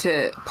actor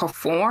to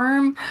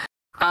perform?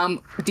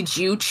 Did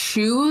you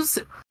choose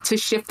to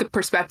shift the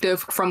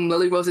perspective from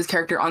Lily Rose's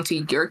character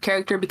onto your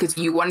character because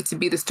you wanted to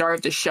be the star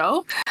of the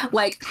show?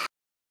 Like,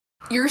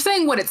 you're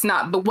saying what it's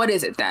not, but what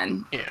is it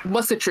then? Yeah.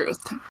 What's the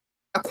truth,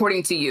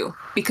 according to you?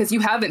 Because you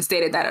haven't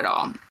stated that at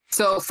all.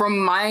 So from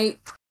my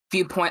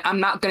viewpoint, I'm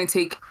not going to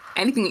take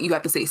anything that you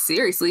have to say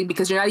seriously,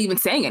 because you're not even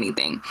saying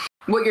anything.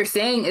 What you're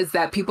saying is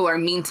that people are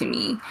mean to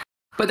me,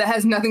 but that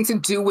has nothing to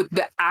do with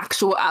the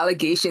actual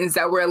allegations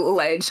that were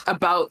alleged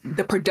about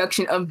the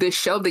production of this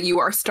show that you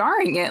are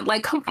starring in.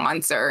 Like, come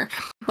on, sir.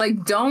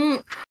 Like,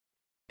 don't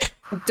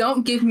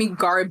give me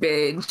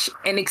garbage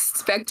and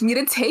expect me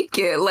to take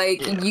it.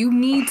 Like, you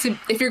need to,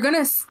 if you're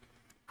gonna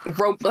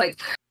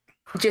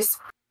just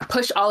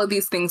push all of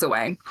these things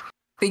away,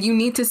 then you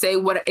need to say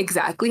what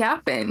exactly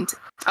happened.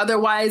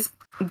 Otherwise,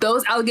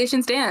 those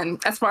allegations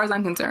stand, as far as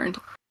I'm concerned.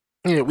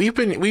 Yeah, we've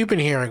been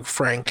hearing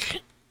Frank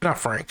not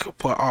Frank,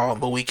 but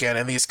The Weeknd,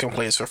 and these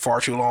complaints are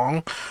far too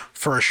long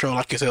for a show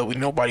like you said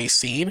nobody's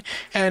seen.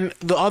 And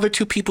the other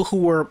two people who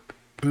were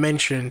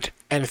mentioned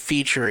and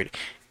featured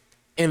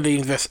in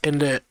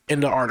the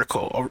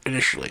article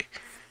initially,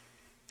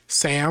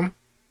 Sam,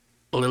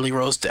 Lily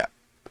Rose Depp,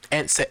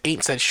 ain't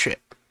said shit,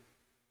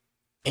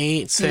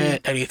 ain't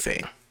said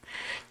anything.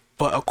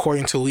 But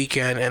according to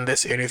Weeknd in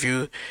this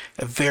interview,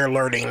 they're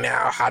learning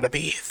now how to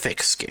be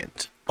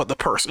thick-skinned. But the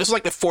person, this is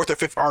like the fourth or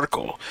fifth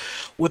article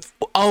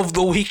of the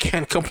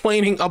Weeknd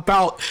complaining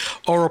about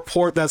a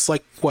report that's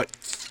like what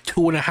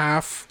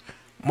 2.5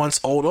 months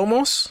old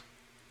almost.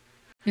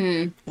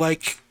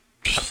 Like,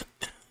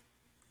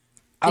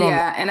 I don't know.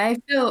 And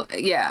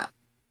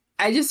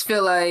I just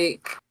feel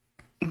like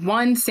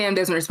one, Sam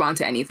doesn't respond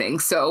to anything,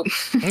 so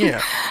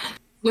Yeah.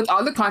 with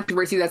all the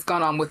controversy that's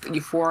gone on with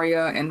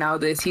Euphoria and now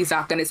this, he's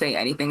not going to say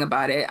anything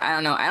about it. I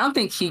don't know. I don't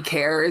think he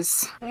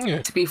cares.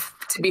 Yeah. To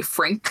be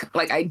frank,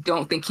 like, I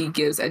don't think he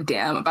gives a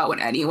damn about what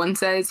anyone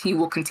says. He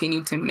will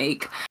continue to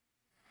make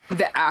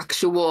the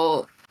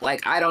actual,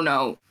 like, I don't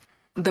know,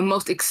 the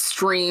most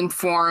extreme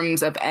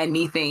forms of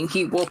anything.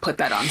 He will put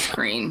that on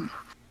screen.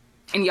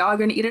 And y'all are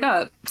going to eat it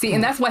up. See,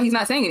 and that's why he's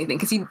not saying anything,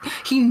 because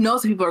he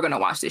knows people are going to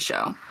watch this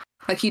show.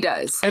 Like, he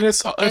does. And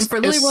for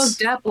Lily Rose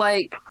Depp,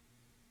 like,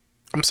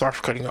 I'm sorry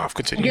for cutting off.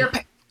 Continue.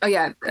 Oh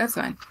yeah, that's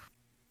fine.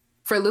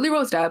 For Lily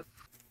Rose Depp,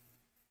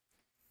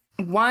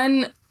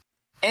 one,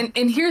 and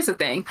here's the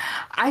thing.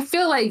 I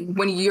feel like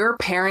when your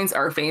parents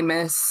are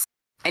famous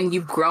and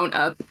you've grown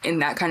up in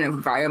that kind of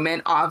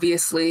environment,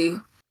 obviously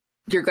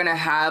you're going to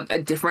have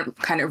a different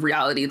kind of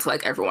reality to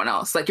like everyone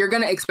else. Like, you're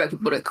going to expect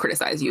people to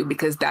criticize you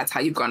because that's how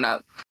you've grown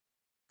up.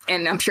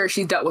 And I'm sure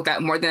she's dealt with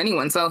that more than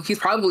anyone. So he's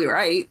probably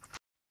right.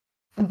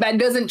 That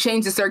doesn't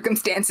change the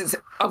circumstances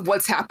of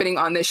what's happening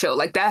on this show.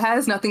 Like, that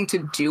has nothing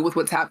to do with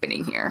what's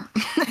happening here.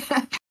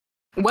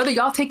 Whether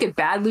y'all take it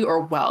badly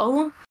or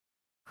well,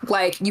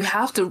 like, you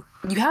have to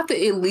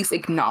at least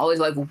acknowledge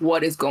like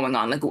what is going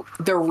on. Like,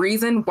 the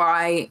reason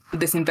why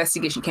this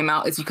investigation came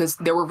out is because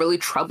there were really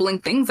troubling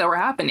things that were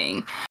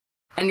happening,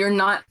 and you're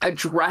not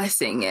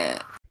addressing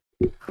it.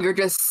 You're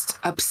just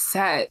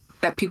upset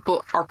that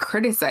people are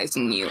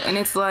criticizing you, and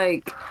it's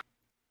like,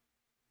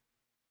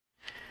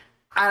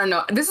 I don't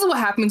know. This is what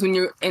happens when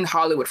you're in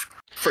Hollywood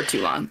for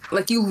too long.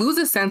 Like, you lose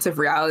a sense of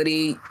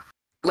reality.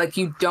 Like,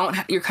 you're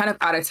kind of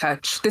out of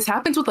touch. This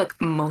happens with like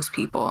most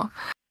people.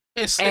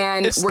 We're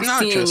seeing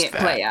it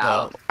play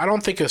out. I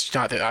don't think it's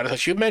not that out of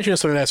touch. You mentioned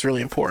something that's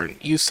really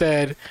important. You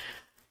said,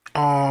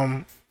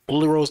 Lily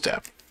Rose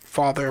Depp,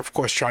 father, of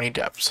course, Johnny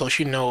Depp. So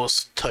she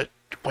knows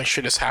when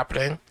shit is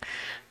happening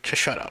to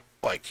shut up.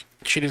 Like,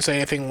 she didn't say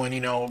anything when,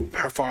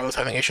 her father was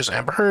having issues with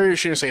Amber Heard.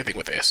 She didn't say anything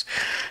with this.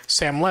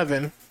 Sam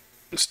Levin,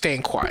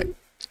 staying quiet.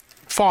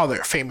 Father,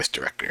 famous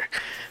director.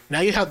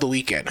 Now you have The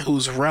Weeknd,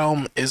 whose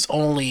realm is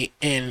only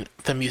in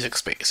the music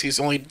space. He's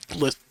only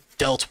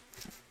dealt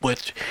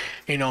with,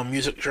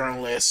 music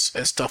journalists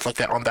and stuff like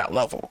that on that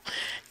level.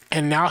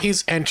 And now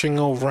he's entering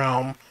a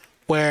realm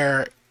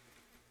where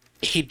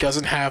he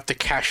doesn't have the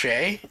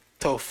cachet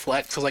to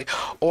flex. So like,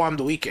 oh, I'm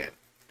The Weeknd.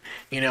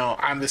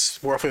 I'm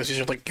this world famous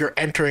musician. Like, you're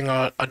entering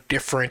a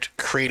different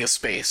creative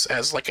space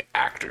as like an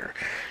actor.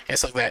 And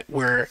stuff like that,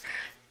 where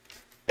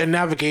and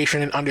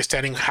navigation and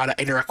understanding how to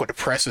interact with the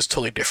press is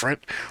totally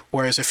different.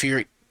 Whereas if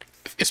you're,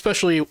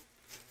 especially,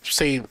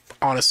 say,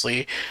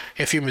 honestly,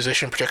 if you're a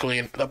musician, particularly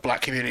in the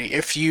Black community,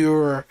 if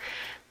you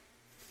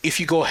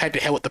go head to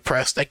head with the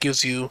press, that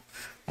gives you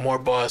more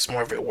buzz,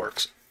 more of it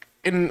works.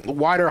 In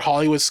wider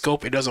Hollywood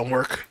scope, it doesn't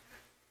work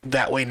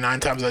that way 9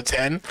 times out of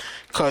 10,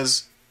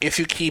 because if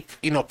you keep,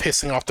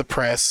 pissing off the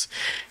press,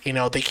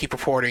 they keep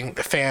reporting,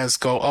 the fans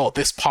go, oh,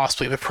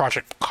 the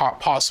project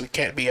possibly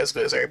can't be as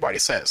good as everybody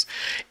says.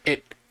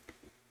 It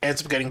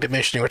ends up getting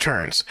diminishing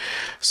returns.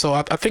 So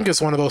I think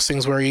it's one of those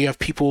things where you have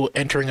people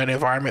entering an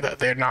environment that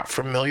they're not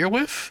familiar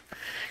with.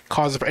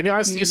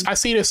 I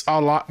see this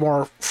a lot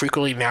more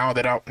frequently now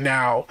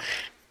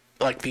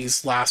like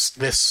this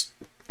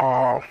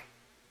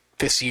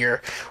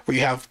year, where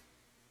you have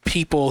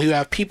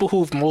people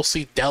who've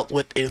mostly dealt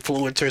with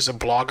influencers and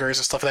bloggers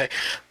and stuff like that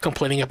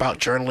complaining about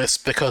journalists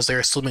because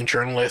they're assuming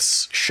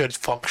journalists should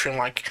function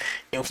like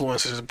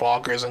influencers and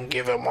bloggers and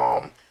give them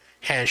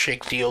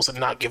handshake deals and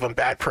not give them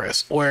bad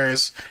press.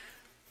 Whereas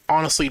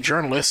honestly,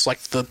 journalists, like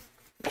the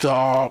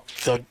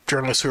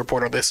journalists who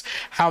report on this,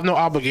 have no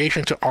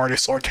obligation to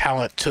artists or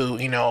talent to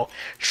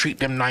treat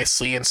them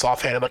nicely and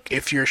soft-handed. Like,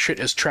 if your shit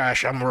is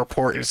trash, I'm gonna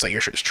report and say your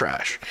shit's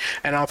trash.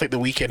 And I don't think The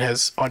Weeknd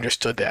has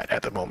understood that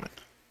at the moment.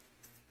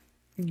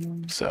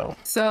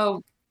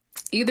 So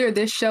either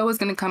this show is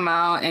going to come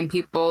out and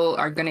people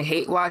are going to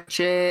hate watch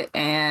it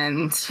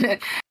and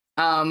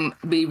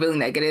be really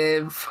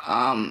negative,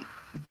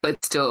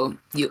 but still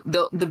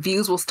the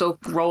views will still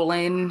roll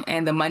in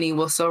and the money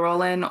will still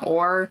roll in,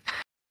 or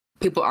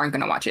people aren't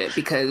going to watch it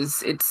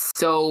because it's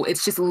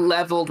just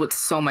leveled with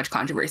so much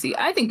controversy.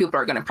 I think people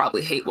are going to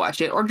probably hate watch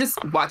it or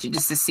just watch it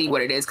just to see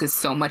what it is, because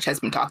so much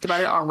has been talked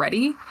about it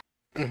already.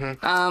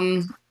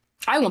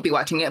 I won't be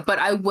watching it, but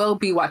I will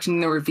be watching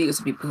the reviews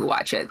of people who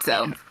watch it.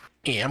 So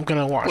Yeah, I'm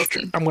gonna We'll watch.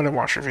 see. I'm gonna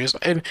watch reviews,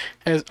 and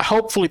as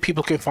hopefully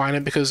people can find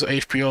it because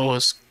HBO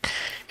is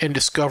in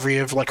Discovery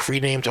have like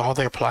renamed all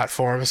their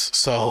platforms,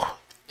 so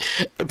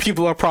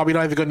people are probably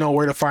not even gonna know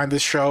where to find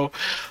this show.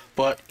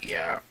 But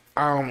yeah,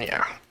 I'm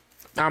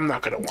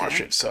not gonna watch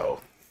Yeah, it,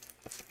 so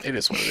it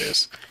is what it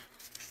is.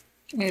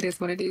 it is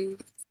what it is.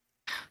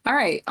 All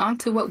right, on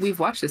to what we've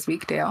watched this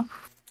week, Dale.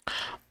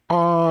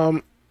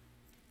 Um,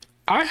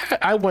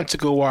 I went to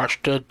go watch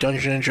the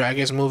Dungeons and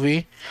Dragons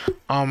movie.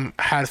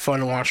 Had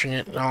fun watching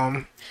it.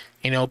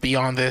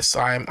 Beyond this,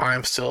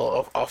 I'm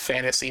still a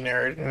fantasy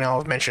nerd.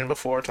 I've mentioned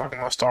before talking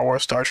about Star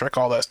Wars, Star Trek,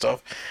 all that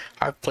stuff.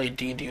 I've played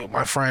D&D with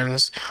my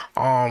friends.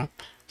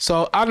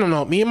 So I don't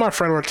know. Me and my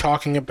friend were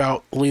talking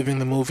about leaving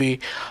the movie,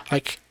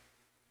 like,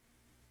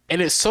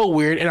 and it's so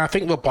weird. And I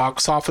think the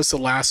box office the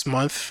last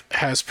month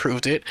has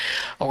proved it.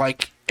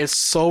 Like, it's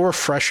so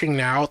refreshing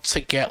now to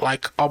get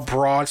like a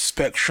broad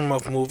spectrum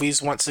of movies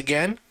once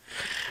again.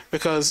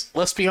 Because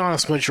let's be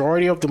honest,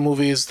 majority of the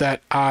movies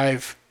that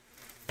I've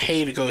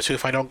pay to go to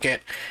if I don't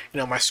get,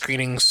 my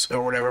screenings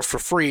or whatever for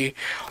free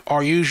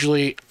are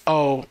usually,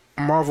 oh,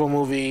 Marvel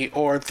movie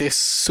or this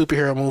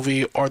superhero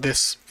movie or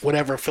this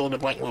whatever fill in the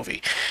blank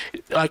movie.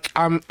 Like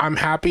I'm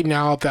happy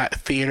now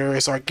that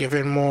theaters are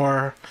given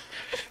more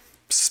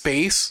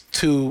space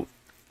to,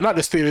 not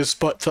just theaters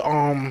but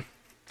to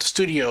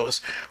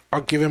studios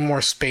are given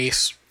more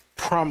space,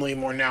 probably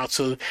more now,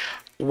 to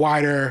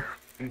wider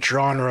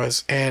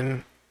genres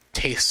and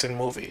tastes in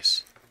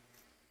movies.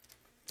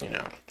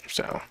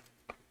 So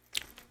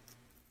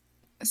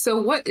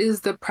So, what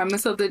is the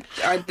premise of the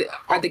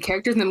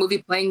characters in the movie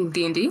playing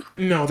D&D?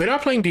 no, they're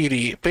not playing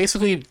D&D.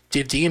 Basically,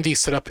 the D&D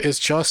setup is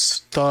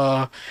just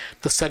the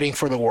setting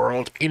for the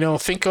world.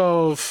 Think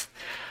of,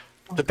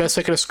 the best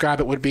I could describe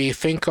it would be,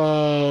 think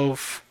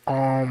of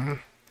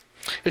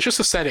it's just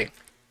a setting.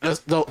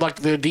 Like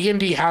the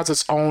D&D has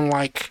its own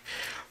like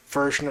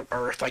version of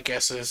Earth, I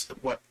guess is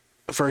what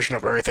version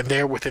of Earth, and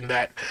they're within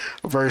that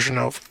version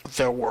of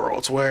their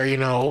worlds where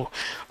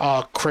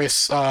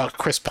Chris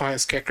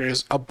Pine's character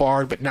is a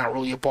bard but not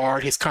really a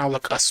bard. He's kind of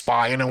like a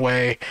spy in a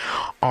way.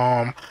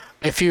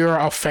 If you're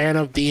a fan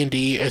of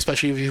D&D,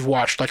 especially if you've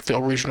watched like the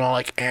original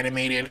like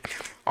animated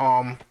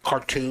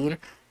cartoon,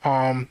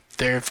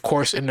 there, of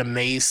course, in the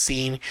maze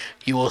scene,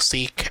 you will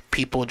see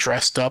people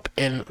dressed up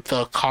in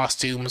the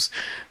costumes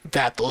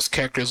that those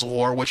characters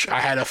wore, which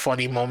I had a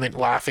funny moment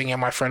laughing, and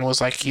my friend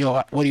was like,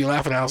 "Yo, what are you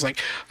laughing at?" I was like,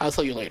 "I'll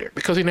tell you later,"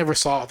 because he never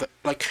saw that.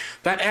 Like,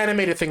 that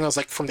animated thing was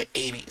like from the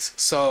 80s.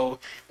 So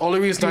only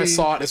reason I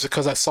saw it is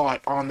because I saw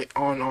it on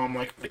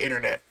like the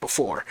internet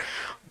before.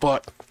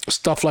 But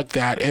stuff like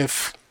that,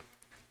 if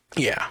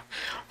yeah,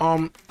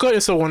 good.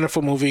 It's a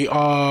wonderful movie.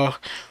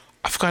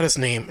 I forgot his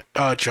name.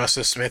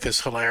 Justice Smith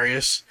is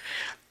hilarious.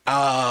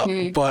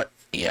 Hmm. But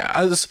yeah,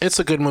 it's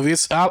a good movie.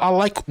 I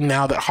like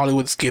now that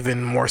Hollywood's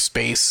given more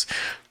space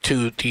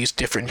to these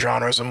different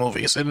genres of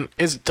movies, and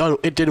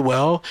it did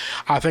well.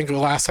 I think the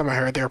last time I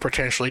heard they were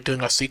potentially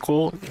doing a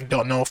sequel.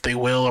 Don't know if they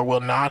will or will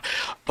not.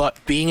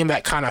 But being in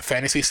that kind of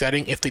fantasy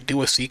setting, if they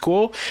do a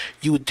sequel,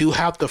 you do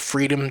have the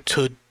freedom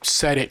to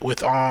set it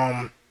with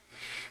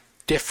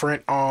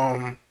different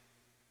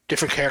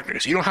different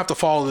characters. You don't have to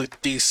follow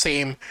these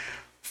same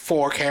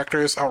four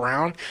characters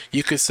around.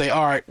 You could say,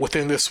 all right,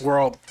 within this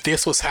world,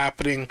 this was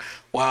happening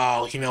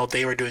while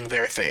they were doing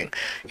their thing.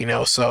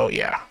 So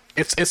yeah,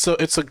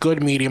 it's a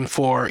good medium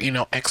for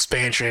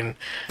expansion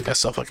and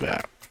stuff like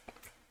that.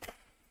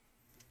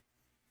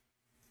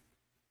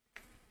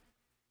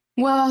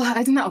 Well,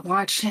 I did not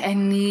watch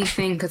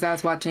anything because I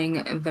was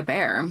watching The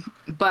Bear,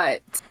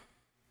 but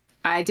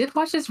I did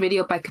watch this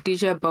video by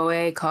Khadija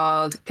Boe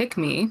called Pick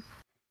Me.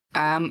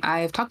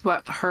 I've talked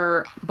about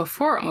her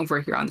before over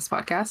here on this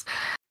podcast,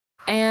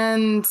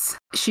 and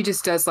she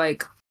just does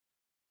like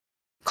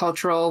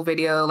cultural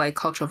video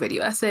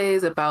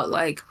essays about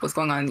like what's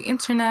going on the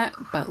internet,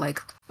 but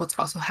like what's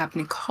also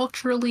happening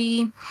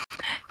culturally.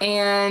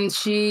 And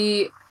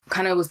she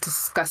kind of was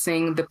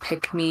discussing the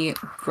Pick Me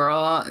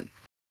girl.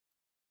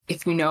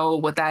 If you know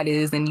what that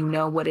is, then you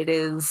know what it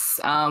is.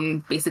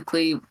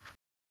 Basically,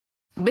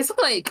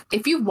 like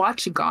if you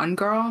watch Gone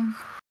Girl,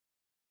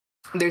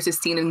 there's a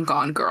scene in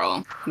Gone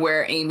Girl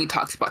where Amy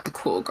talks about the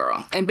cool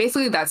girl, and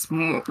basically that's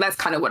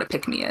kind of what a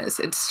pick me is.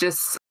 It's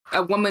just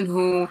a woman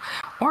who,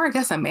 or I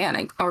guess a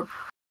man, or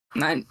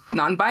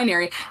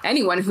non-binary,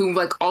 anyone who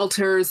like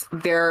alters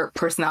their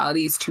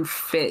personalities to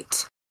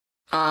fit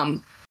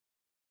the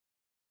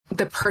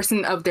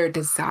person of their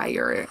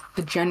desire,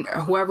 the gender,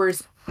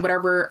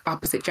 whatever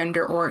opposite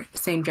gender or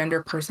same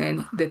gender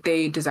person that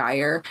they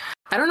desire.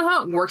 I don't know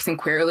how it works in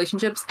queer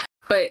relationships,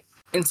 but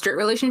in straight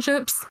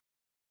relationships,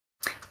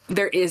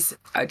 there is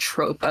a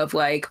trope of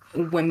like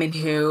women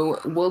who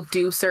will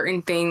do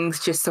certain things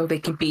just so they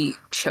can be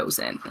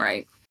chosen,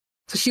 right?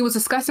 So she was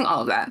discussing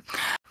all of that.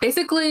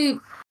 Basically,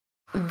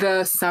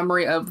 the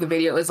summary of the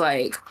video is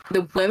like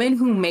the women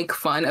who make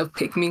fun of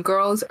pick me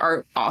girls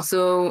are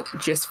also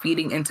just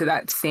feeding into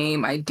that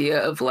same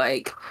idea of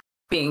like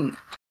being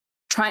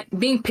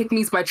pick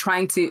me's by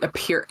trying to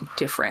appear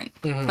different,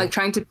 like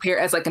trying to appear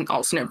as like an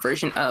alternate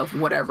version of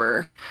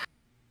whatever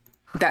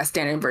that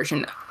standard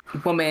version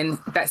woman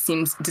that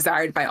seems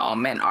desired by all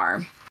men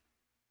are.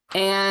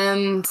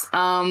 And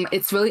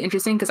it's really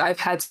interesting because I've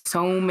had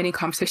so many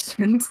conversations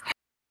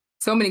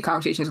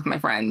with my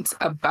friends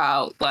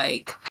about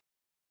like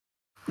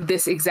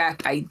this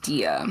exact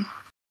idea.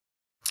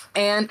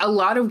 And a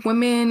lot of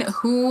women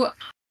who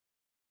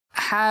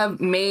have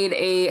made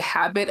a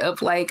habit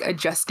of like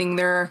adjusting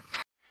their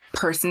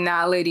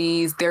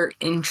personalities, their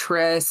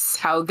interests,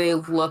 how they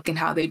look and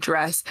how they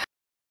dress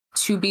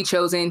to be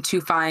chosen to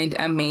find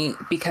a mate,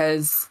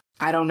 because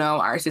I don't know,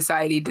 our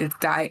society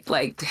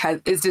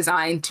is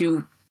designed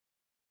to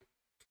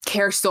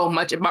care so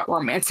much about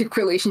romantic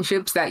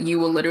relationships that you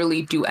will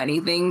literally do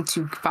anything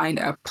to find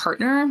a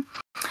partner.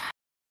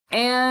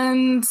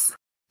 And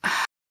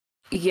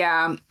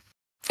yeah,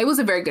 it was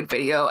a very good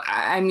video.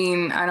 I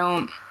mean,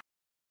 I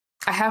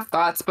have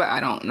thoughts, but I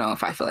don't know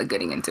if I feel like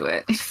getting into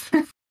it.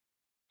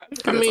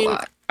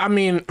 I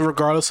mean,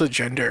 regardless of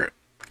gender,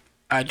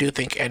 I do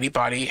think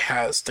anybody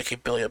has the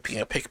capability of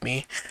being a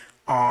pick-me.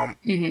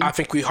 I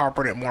think we harp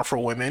on it more for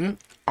women,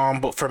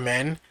 but for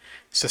men,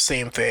 it's the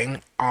same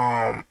thing.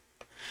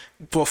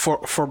 But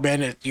for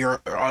men,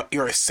 you're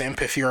a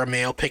simp if you're a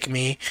male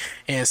pick-me,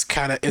 and it's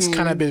kind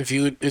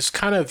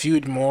of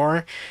viewed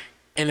more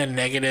in a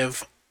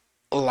negative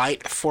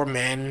light for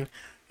men.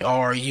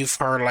 Or you've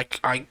heard, like,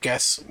 I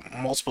guess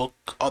multiple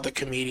other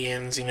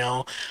comedians, you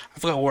know, I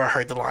forgot where I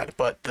heard the line,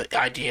 but the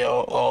idea,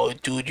 oh,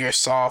 dude, you're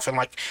soft, and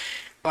like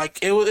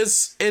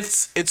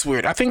it's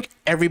weird. I think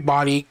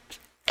everybody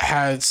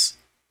has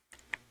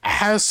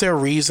their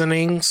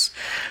reasonings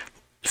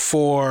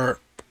for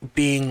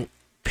being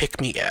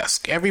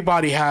pick-me-esque.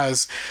 Everybody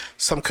has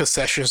some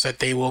concessions that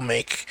they will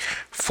make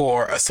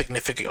for a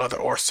significant other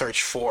or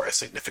search for a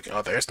significant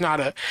other. It's not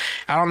I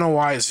don't know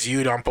why it's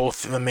viewed on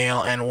both the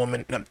male and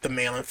the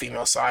male and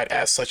female side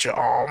as such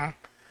a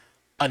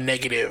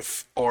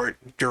negative or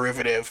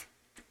derivative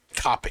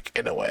topic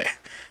in a way.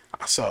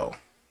 So,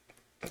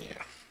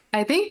 yeah.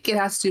 I think it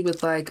has to do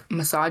with like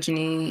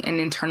misogyny and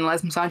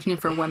internalized misogyny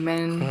for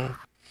women.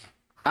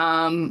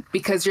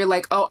 Because you're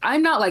like, oh,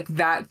 I'm not like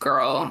that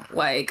girl,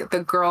 like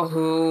the girl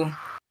who,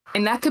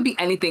 and that could be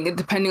anything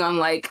depending on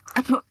like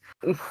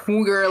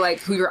who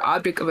your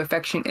object of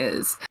affection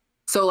is.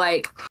 So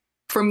like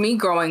for me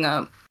growing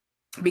up,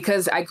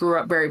 because I grew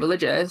up very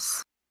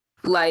religious,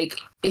 like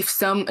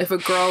if a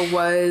girl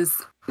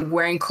was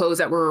wearing clothes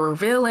that were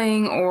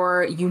revealing,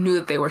 or you knew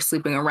that they were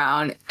sleeping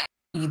around,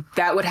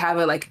 that would have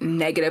a like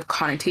negative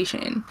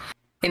connotation.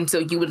 And so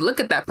you would look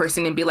at that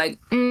person and be like,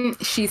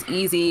 she's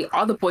easy.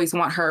 All the boys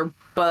want her,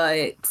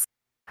 but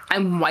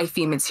I'm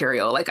wifey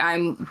material. Like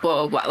I'm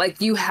blah, blah, blah.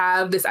 Like you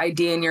have this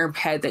idea in your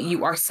head that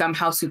you are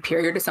somehow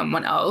superior to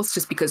someone else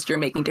just because you're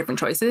making different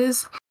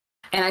choices.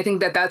 And I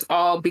think that that's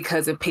all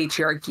because of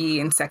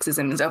patriarchy and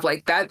sexism and stuff.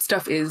 Like that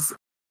stuff is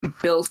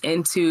built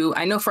into,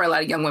 I know for a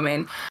lot of young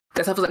women,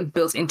 that stuff is like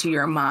built into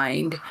your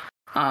mind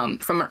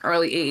from an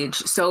early age.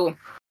 So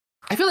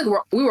I feel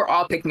like we were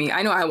all pick me.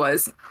 I know I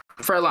was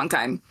for a long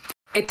time.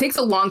 It takes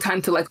a long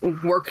time to like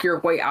work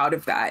your way out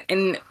of that.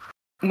 And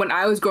when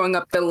I was growing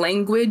up, the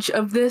language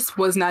of this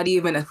was not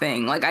even a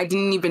thing. Like I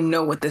didn't even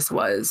know what this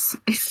was.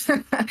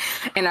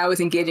 And I was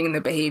engaging in the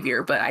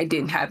behavior, but I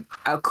didn't have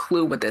a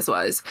clue what this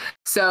was.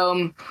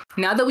 So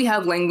now that we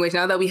have language,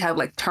 now that we have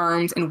like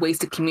terms and ways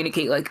to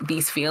communicate like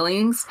these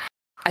feelings,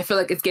 I feel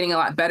like it's getting a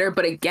lot better.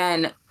 But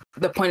again,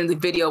 the point of the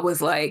video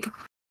was like,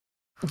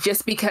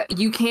 just because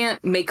you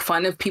can't make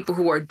fun of people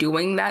who are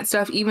doing that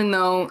stuff, even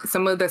though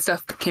some of the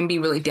stuff can be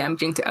really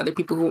damaging to other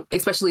people who,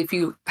 especially if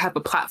you have a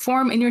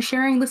platform and you're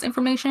sharing this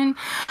information.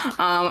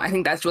 I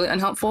think that's really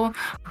unhelpful.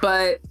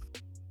 But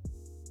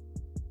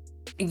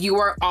you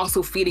are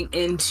also feeding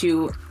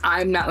into,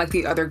 I'm not like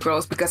the other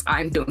girls because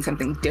I'm doing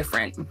something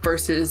different,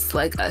 versus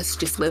like us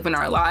just living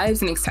our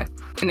lives and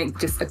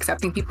just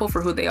accepting people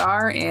for who they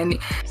are and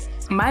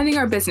minding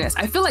our business.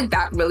 I feel like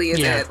that really is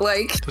it.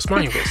 Like just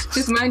mind your business.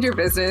 Just mind your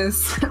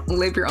business.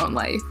 Live your own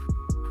life.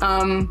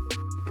 And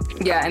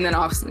then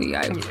obviously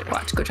I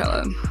watch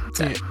Coachella.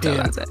 So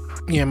that's it.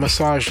 Yeah,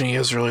 misogyny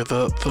is really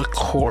the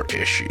core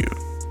issue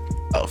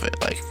of it.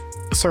 Like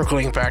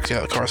circling back to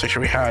the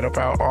conversation we had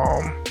about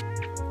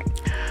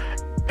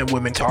and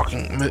women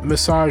talking,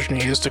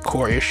 misogyny is the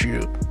core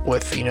issue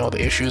with, you know,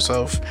 the issues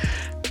of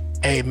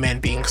men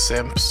being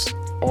simps,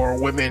 or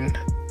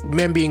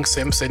men being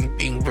simps and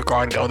being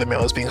regarded other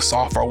males as being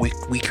soft or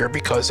weaker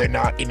because they're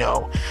not, you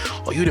know,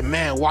 oh, you the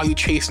man, why are you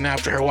chasing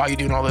after her, why are you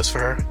doing all this for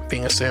her,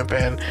 being a simp.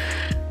 And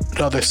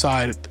the other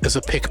side is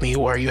a pick-me,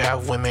 where you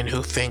have women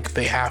who think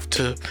they have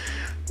to,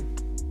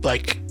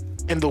 like,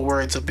 in the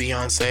words of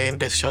Beyonce,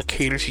 this shall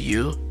cater to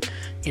you,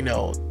 you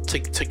know, to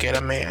get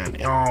a man.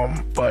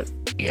 But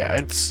yeah,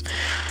 it's,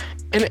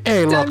 and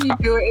hey, look, you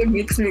do it, it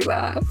makes me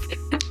laugh.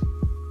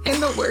 In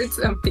the words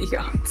of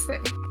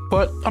Beyonce.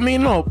 But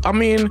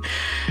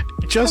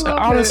just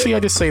honestly, I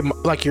just say,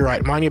 like, you're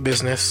right. Mind your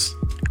business.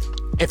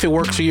 If it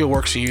works for you, it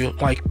works for you.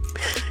 Like,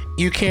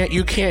 you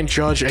can't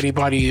judge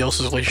anybody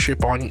else's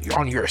relationship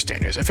on your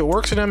standards. If it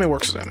works for them, it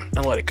works for them,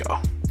 and let it go.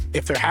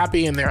 If they're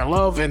happy and they're in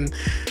love and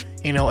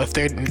You know, if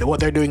what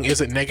they're doing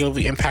isn't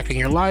negatively impacting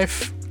your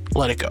life,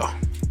 let it go.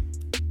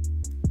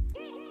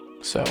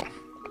 So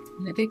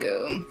let it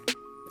go.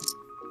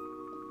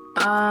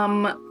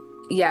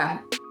 Yeah,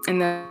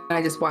 and then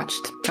I just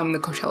watched some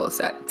of the Coachella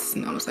sets,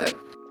 and that was it.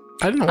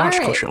 I didn't watch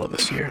Coachella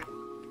this year.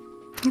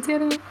 You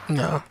didn't?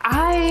 No.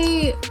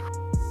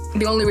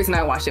 The only reason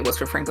I watched it was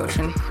for Frank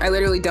Ocean. I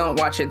literally don't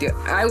watch it.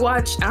 I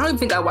don't even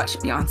think I watched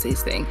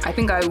Beyonce's thing. I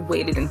think I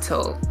waited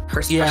until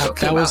her special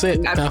came out. That was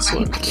it. That's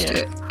what.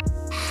 It.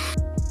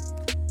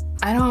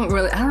 I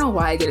don't know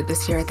why I did it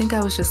this year. I think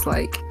I was just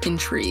like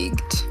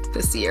intrigued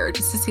this year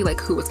just to see like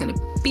who was going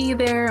to be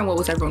there and what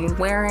was everyone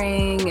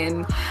wearing.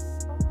 And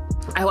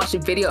I watched a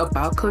video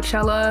about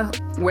Coachella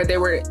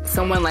where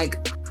someone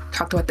like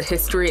talked about the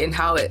history and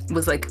how it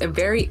was like a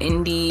very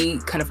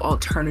indie kind of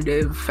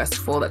alternative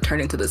festival that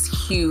turned into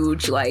this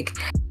huge like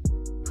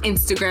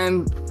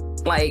Instagram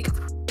like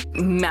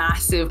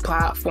massive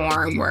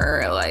platform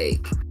where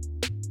like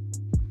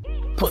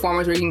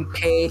performers were getting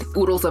paid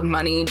oodles of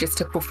money just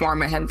to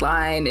perform a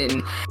headline,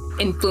 and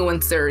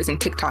influencers and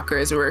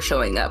TikTokers were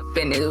showing up,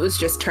 and it was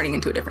just turning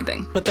into a different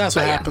thing. But that's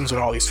what happens with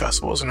all these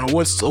festivals. You know,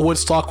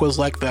 Woodstock was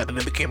like that, and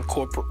it became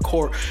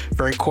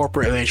very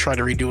corporate, and they tried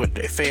to redo it.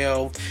 They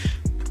failed.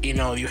 You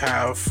know, you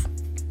have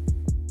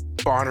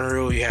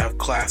Bonnaroo, you have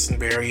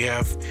Glastonbury, you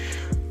have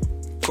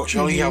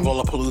Coachella, you have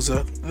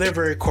Lollapalooza. They're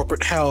very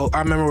corporate. Hell, I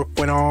remember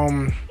when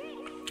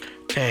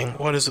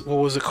what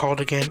was it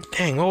called again?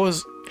 I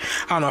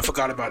don't know, I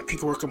forgot about it.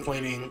 People were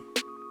complaining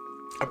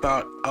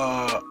about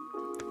a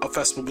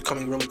festival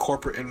becoming really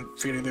corporate and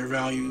feeding their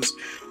values.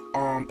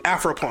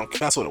 Afropunk,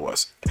 that's what it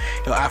was.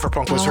 You know,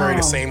 Afropunk was very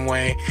the same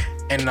way,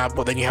 and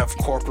but then you have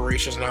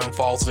corporations now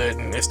involved in it,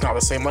 and it's not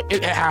the same. Like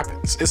it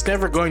happens. It's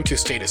never going to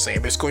stay the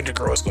same. It's going to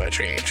grow. It's going to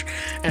change,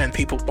 and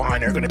people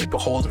behind it are going to be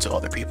beholden to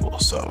other people.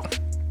 So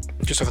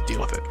you just have to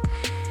deal with it.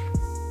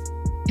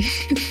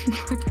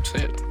 That's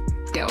it.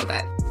 Deal with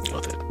that. Deal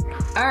with it.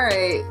 All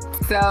right,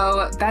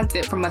 so that's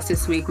it from us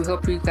this week. We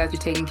hope you guys are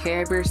taking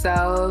care of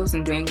yourselves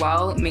and doing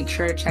well. Make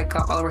sure to check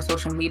out all of our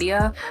social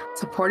media.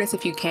 Support us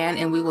if you can,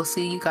 and we will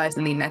see you guys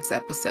in the next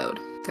episode.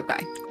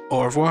 Goodbye.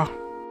 Au revoir.